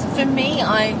yours. For me,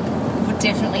 I would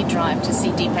definitely drive to see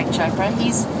Deepak Chopra.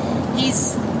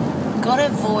 He's got a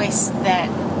voice that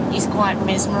is quite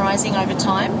mesmerising over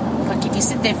time. Like, if you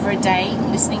sit there for a day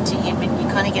listening to him, and you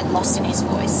kind of get lost in his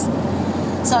voice.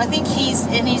 So I think he's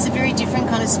a very different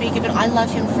kind of speaker, but I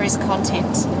love him for his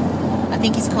content. I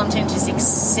think his content is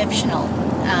exceptional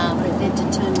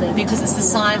because it's the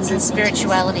science and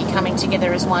spirituality coming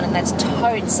together as one, and that's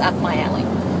totes up my alley.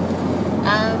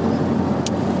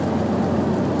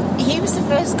 He was the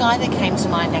first guy that came to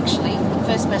mind, actually. The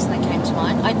first person that came to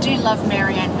mind. I do love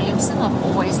Marianne Williamson. I've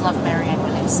always loved Marianne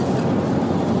Williamson.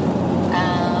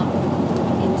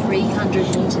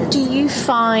 300 metres. Do you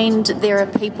find there are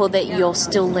people that you're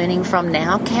still learning from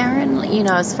now, Karen? You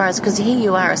know, as far as, because here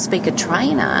you are a speaker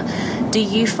trainer, do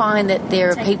you find that there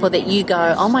are people that you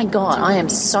go, oh my God, I am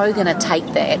so going to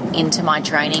take that into my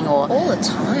training? Or all the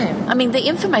time. I mean, the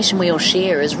information we all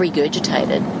share is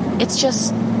regurgitated. It's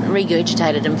just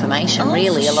regurgitated information,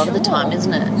 really, a lot of the time,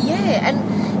 isn't it? Yeah,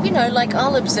 and, you know, like,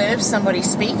 I'll observe somebody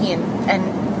speaking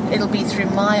and it'll be through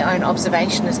my own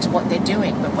observation as to what they're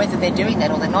doing, but whether they're doing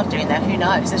that or they're not doing that, who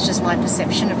knows? It's just my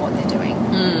perception of what they're doing.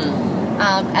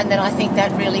 And then I think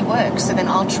that really works. So then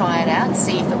I'll try it out and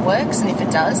see if it works, and if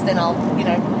it does, then I'll, you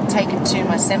know, take it to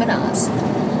my seminars.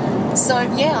 So,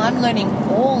 yeah, I'm learning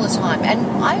all the time. And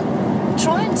I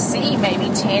try and see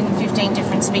maybe 10, 15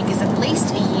 different speakers at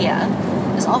least a year,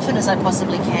 as often as I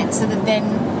possibly can, so that then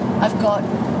I've got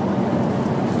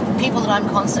people that I'm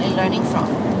constantly learning from.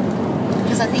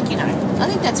 Because I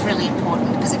think that's really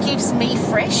important, because it keeps me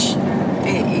fresh.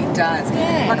 It does.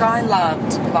 Yeah. Like, I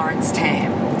loved Lawrence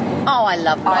Tam. Oh, I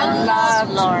love Lawrence. I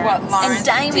loved what Lawrence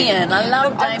and Damien. did. I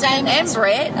love Damien and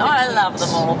Brett. Oh, I love them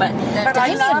all. But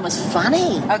Damien was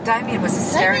funny. Oh, Damien was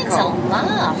hysterical. Damien's a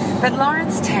laugh. But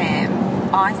Lawrence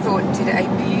Tam, I thought, did a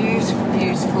beautiful,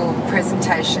 beautiful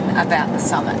presentation about the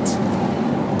summit.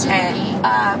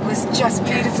 And was just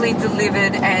beautifully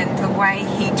delivered, and the way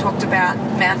he talked about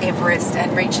Mount Everest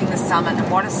and reaching the summit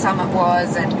and what a summit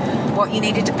was and what you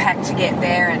needed to pack to get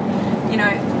there. And, you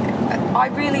know, I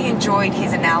really enjoyed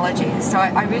his analogies. So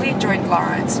I really enjoyed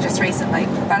Lawrence just recently.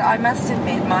 But I must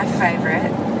admit, my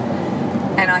favourite,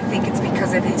 and I think it's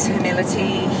because of his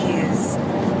humility, his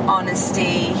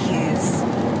honesty, his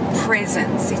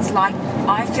presence. It's like,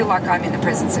 I feel like I'm in the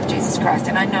presence of Jesus Christ,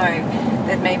 and I know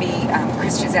that maybe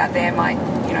Christians out there might,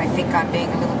 you know, think I'm being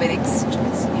a little bit,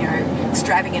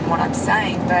 extravagant in what I'm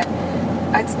saying, but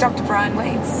it's Dr. Brian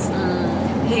Weiss.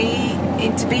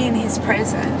 To be in his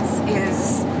presence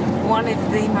is one of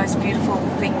the most beautiful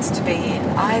things to be in.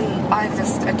 I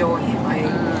just adore him.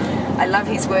 I love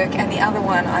his work, and the other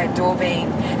one I adore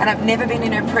being, and I've never been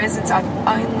in her presence. I've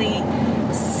only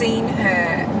seen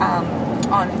her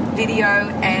on video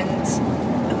and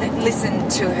listen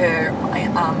to her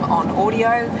on audio,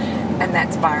 and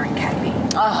that's Byron Katie.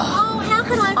 How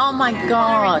could I? Oh my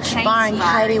gosh, Byron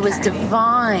Katie was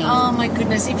divine. Oh my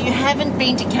goodness! If you haven't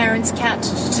been to Karen's Couch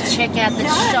to check out the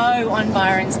show on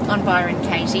Byron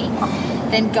Katie,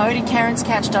 then go to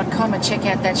karenscouch.com and check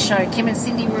out that show. Kim and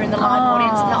Cindy were in the live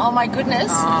audience. Oh my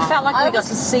goodness! Felt like we got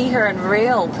to see her in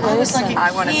real person. I was like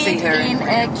I want to see her in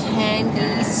a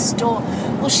candy store.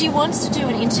 Well, she wants to do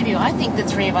an interview. I think the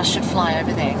three of us should fly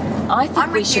over there. I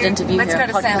think we should interview Let's her.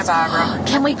 Let's go to Santa Barbara.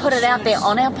 Can we put it out there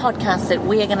on our podcast that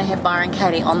we are going to have Byron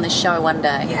Katie on the show one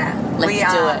day? Yeah. Let's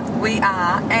do it. We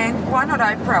are. And why not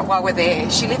Oprah while we're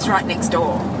there? She lives right next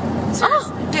door. So let's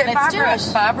do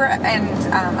it. Barbara and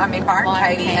Byron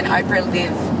Katie and Oprah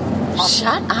live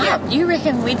Shut up. You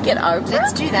reckon we'd get Oprah?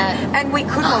 Let's do that. And we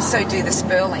could also do the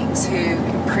Sperlings, who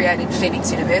created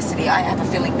Phoenix University. I have a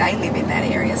feeling they live in that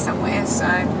area somewhere, so...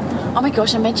 Oh my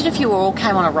gosh, imagine if you all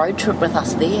came on a road trip with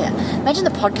us there. Imagine the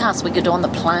podcast we could do on the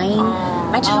plane.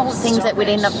 Imagine all the things that we'd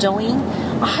end up doing.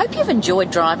 I hope you've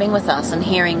enjoyed driving with us and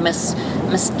hearing Miss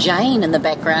Jane in the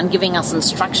background giving us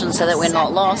instructions so that we're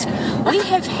not lost. We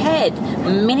have had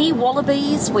mini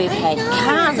wallabies, we've had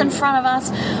cars in front of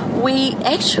us. We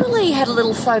actually had a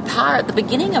little faux pas at the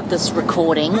beginning of this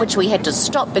recording, which we had to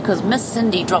stop because Miss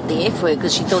Cindy dropped the F word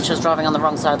because she thought she was driving on the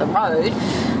wrong side of the road.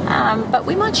 But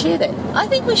we might share that. I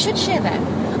think we should share that.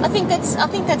 I think that's a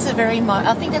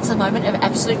moment of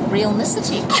absolute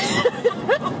realnicity.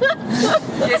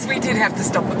 Yes, we did have to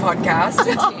stop the podcast.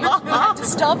 We have to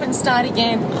stop and start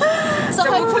again. So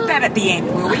we'll put that at the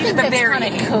end, will we? I think At the very kind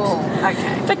end. of cool.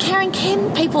 Okay. But Karen, can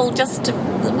people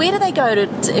where do they go to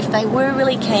if they were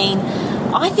really keen?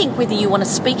 I think whether you want to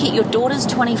speak at your daughter's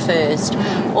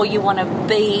 21st or you want to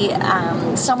be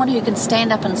someone who can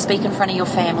stand up and speak in front of your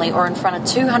family or in front of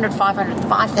 200, 500,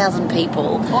 5,000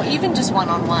 people. Or even just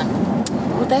one-on-one.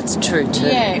 Well, that's true too.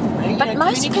 Yeah, but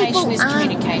most people is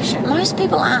communication. Most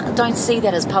people don't see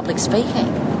that as public speaking.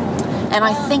 And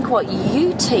I think what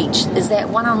you teach is that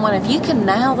one-on-one. If you can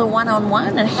nail the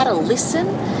one-on-one and how to listen,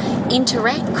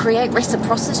 interact, create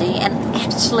reciprocity and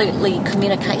absolutely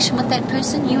communication with that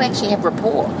person, you actually have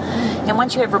rapport. And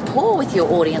once you have rapport with your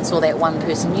audience or that one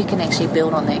person, you can actually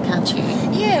build on that, can't you?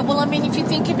 Yeah, well, I mean, if you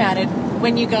think about it,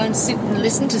 when you go and sit and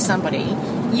listen to somebody,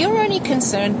 you're only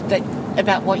concerned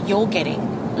about what you're getting.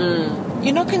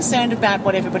 You're not concerned about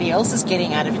what everybody else is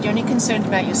getting out of it. You're only concerned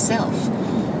about yourself.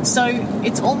 So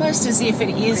it's almost as if it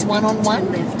is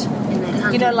one-on-one.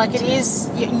 You know, like it is,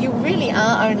 you really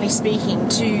are only speaking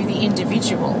to the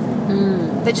individual.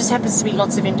 There just happens to be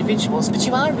lots of individuals, but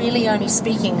you are really only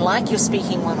speaking like you're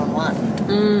speaking one-on-one.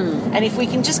 And if we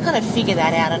can just kind of figure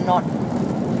that out and not,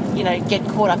 get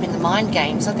caught up in the mind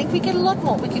games, I think we could get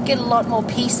a lot more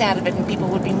peace out of it and people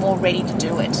would be more ready to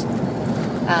do it.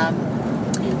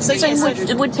 So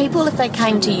would people, if they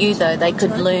came to you, though, they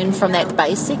could learn from that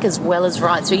basic as well as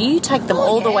right? So you take them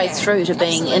all the way through to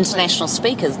being international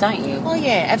speakers, don't you? Oh,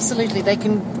 yeah, absolutely. They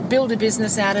can build a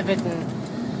business out of it and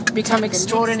become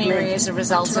extraordinary as a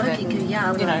result of it.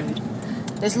 And,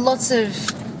 there's lots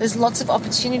of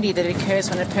opportunity that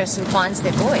occurs when a person finds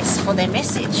their voice or their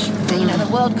message. The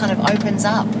world kind of opens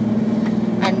up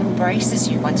and embraces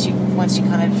you once you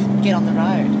kind of get on the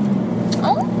road.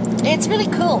 Oh, yeah, it's really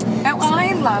cool. Now,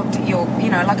 I loved your,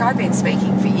 I've been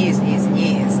speaking for years and years and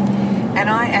years, and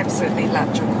I absolutely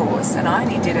loved your course, and I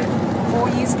only did it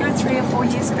 3 or 4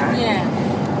 years ago. Yeah.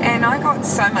 And I got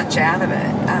so much out of it.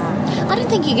 I don't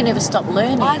think you can ever stop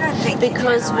learning. I don't think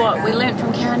because you can what either. we learned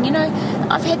from Karen,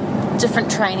 I've had different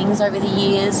trainings over the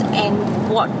years, and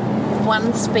what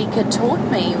one speaker taught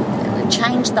me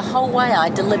changed the whole way I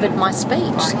delivered my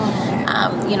speech.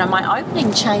 My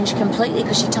opening changed completely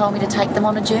because she told me to take them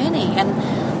on a journey, and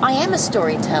I am a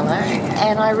storyteller,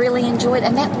 and I really enjoyed,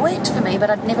 and that worked for me, but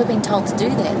I'd never been told to do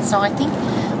that. So I think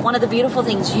one of the beautiful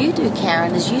things you do,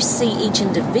 Karen, is you see each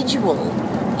individual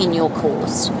in your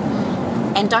course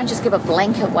and don't just give a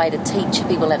blanket way to teach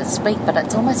people how to speak, but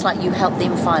it's almost like you help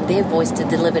them find their voice to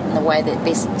deliver it in the way that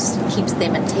best keeps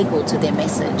them integral to their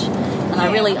message. And I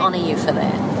really honour you for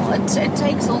that. Well, it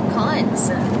takes all kinds,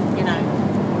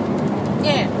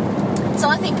 Yeah. So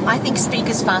I think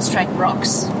Speakers Fast Track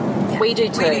rocks. We do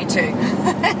too. We do too.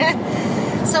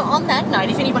 So on that note,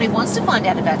 if anybody wants to find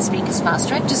out about Speakers Fast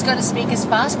Track, just go to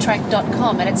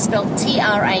speakersfasttrack.com, and it's spelled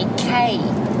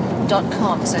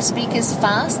TRAK.com. So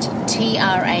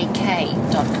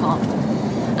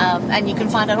speakersfast.com. And you can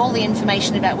find out all the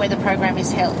information about where the program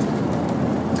is held.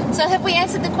 So have we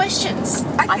answered the questions?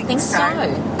 I think so.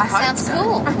 I hope Sounds so.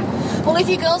 cool. Well, if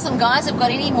you girls and guys have got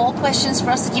any more questions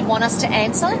for us that you want us to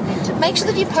answer, make sure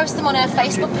that you post them on our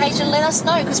Facebook page and let us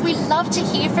know, because we love to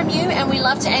hear from you and we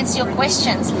love to answer your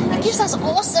questions. It gives us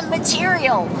awesome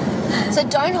material. So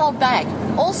don't hold back.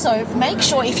 Also, make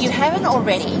sure, if you haven't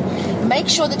already, make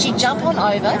sure that you jump on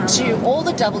over to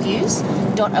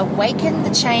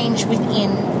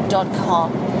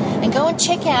allthews.awakenthechangewithin.com and go and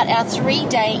check out our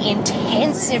 3-day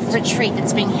intensive retreat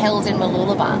that's being held in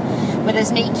Mooloolaba. Where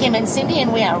there's me, Kim and Cindy,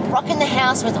 and we are rocking the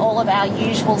house with all of our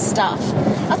usual stuff.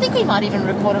 I think we might even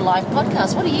record a live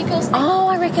podcast. What do you girls think? Oh,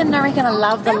 I reckon I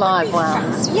love the live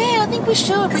ones. Yeah, I think we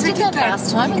should. We did that last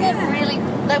time, and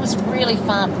that was really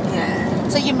fun. Yeah.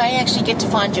 So you may actually get to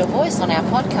find your voice on our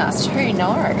podcast. Who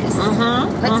knows?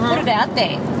 Let's put it out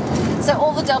there. So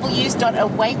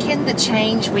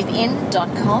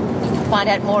allthews.awakenthechangewithin.com. You can find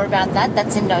out more about that.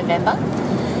 That's in November.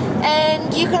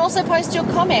 And you can also post your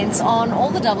comments on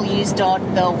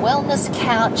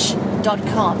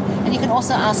allthews.thewellnesscouch.com, and you can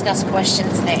also ask us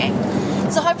questions there.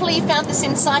 So hopefully you found this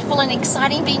insightful and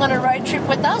exciting being on a road trip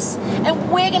with us,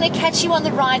 and we're going to catch you on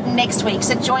the ride next week.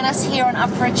 So join us here on Up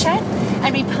for a Chat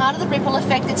and be part of the ripple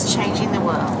effect that's changing the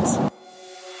world.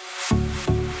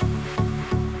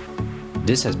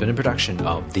 This has been a production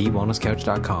of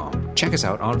TheWellnessCouch.com. Check us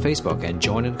out on Facebook and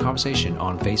join in the conversation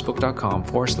on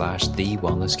Facebook.com/The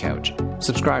Wellness Couch.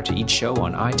 Subscribe to each show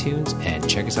on iTunes and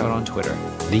check us out on Twitter.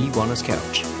 The Wellness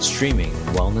Couch, streaming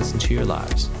wellness into your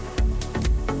lives.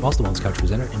 Whilst the Wellness Couch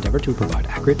presenter endeavor to provide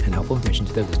accurate and helpful information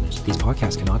to their listeners, these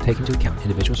podcasts cannot take into account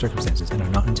individual circumstances and are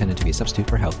not intended to be a substitute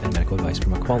for health and medical advice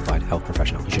from a qualified health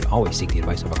professional. You should always seek the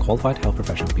advice of a qualified health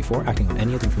professional before acting on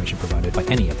any of the information provided by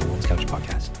any of the Wellness Couch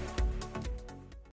podcasts.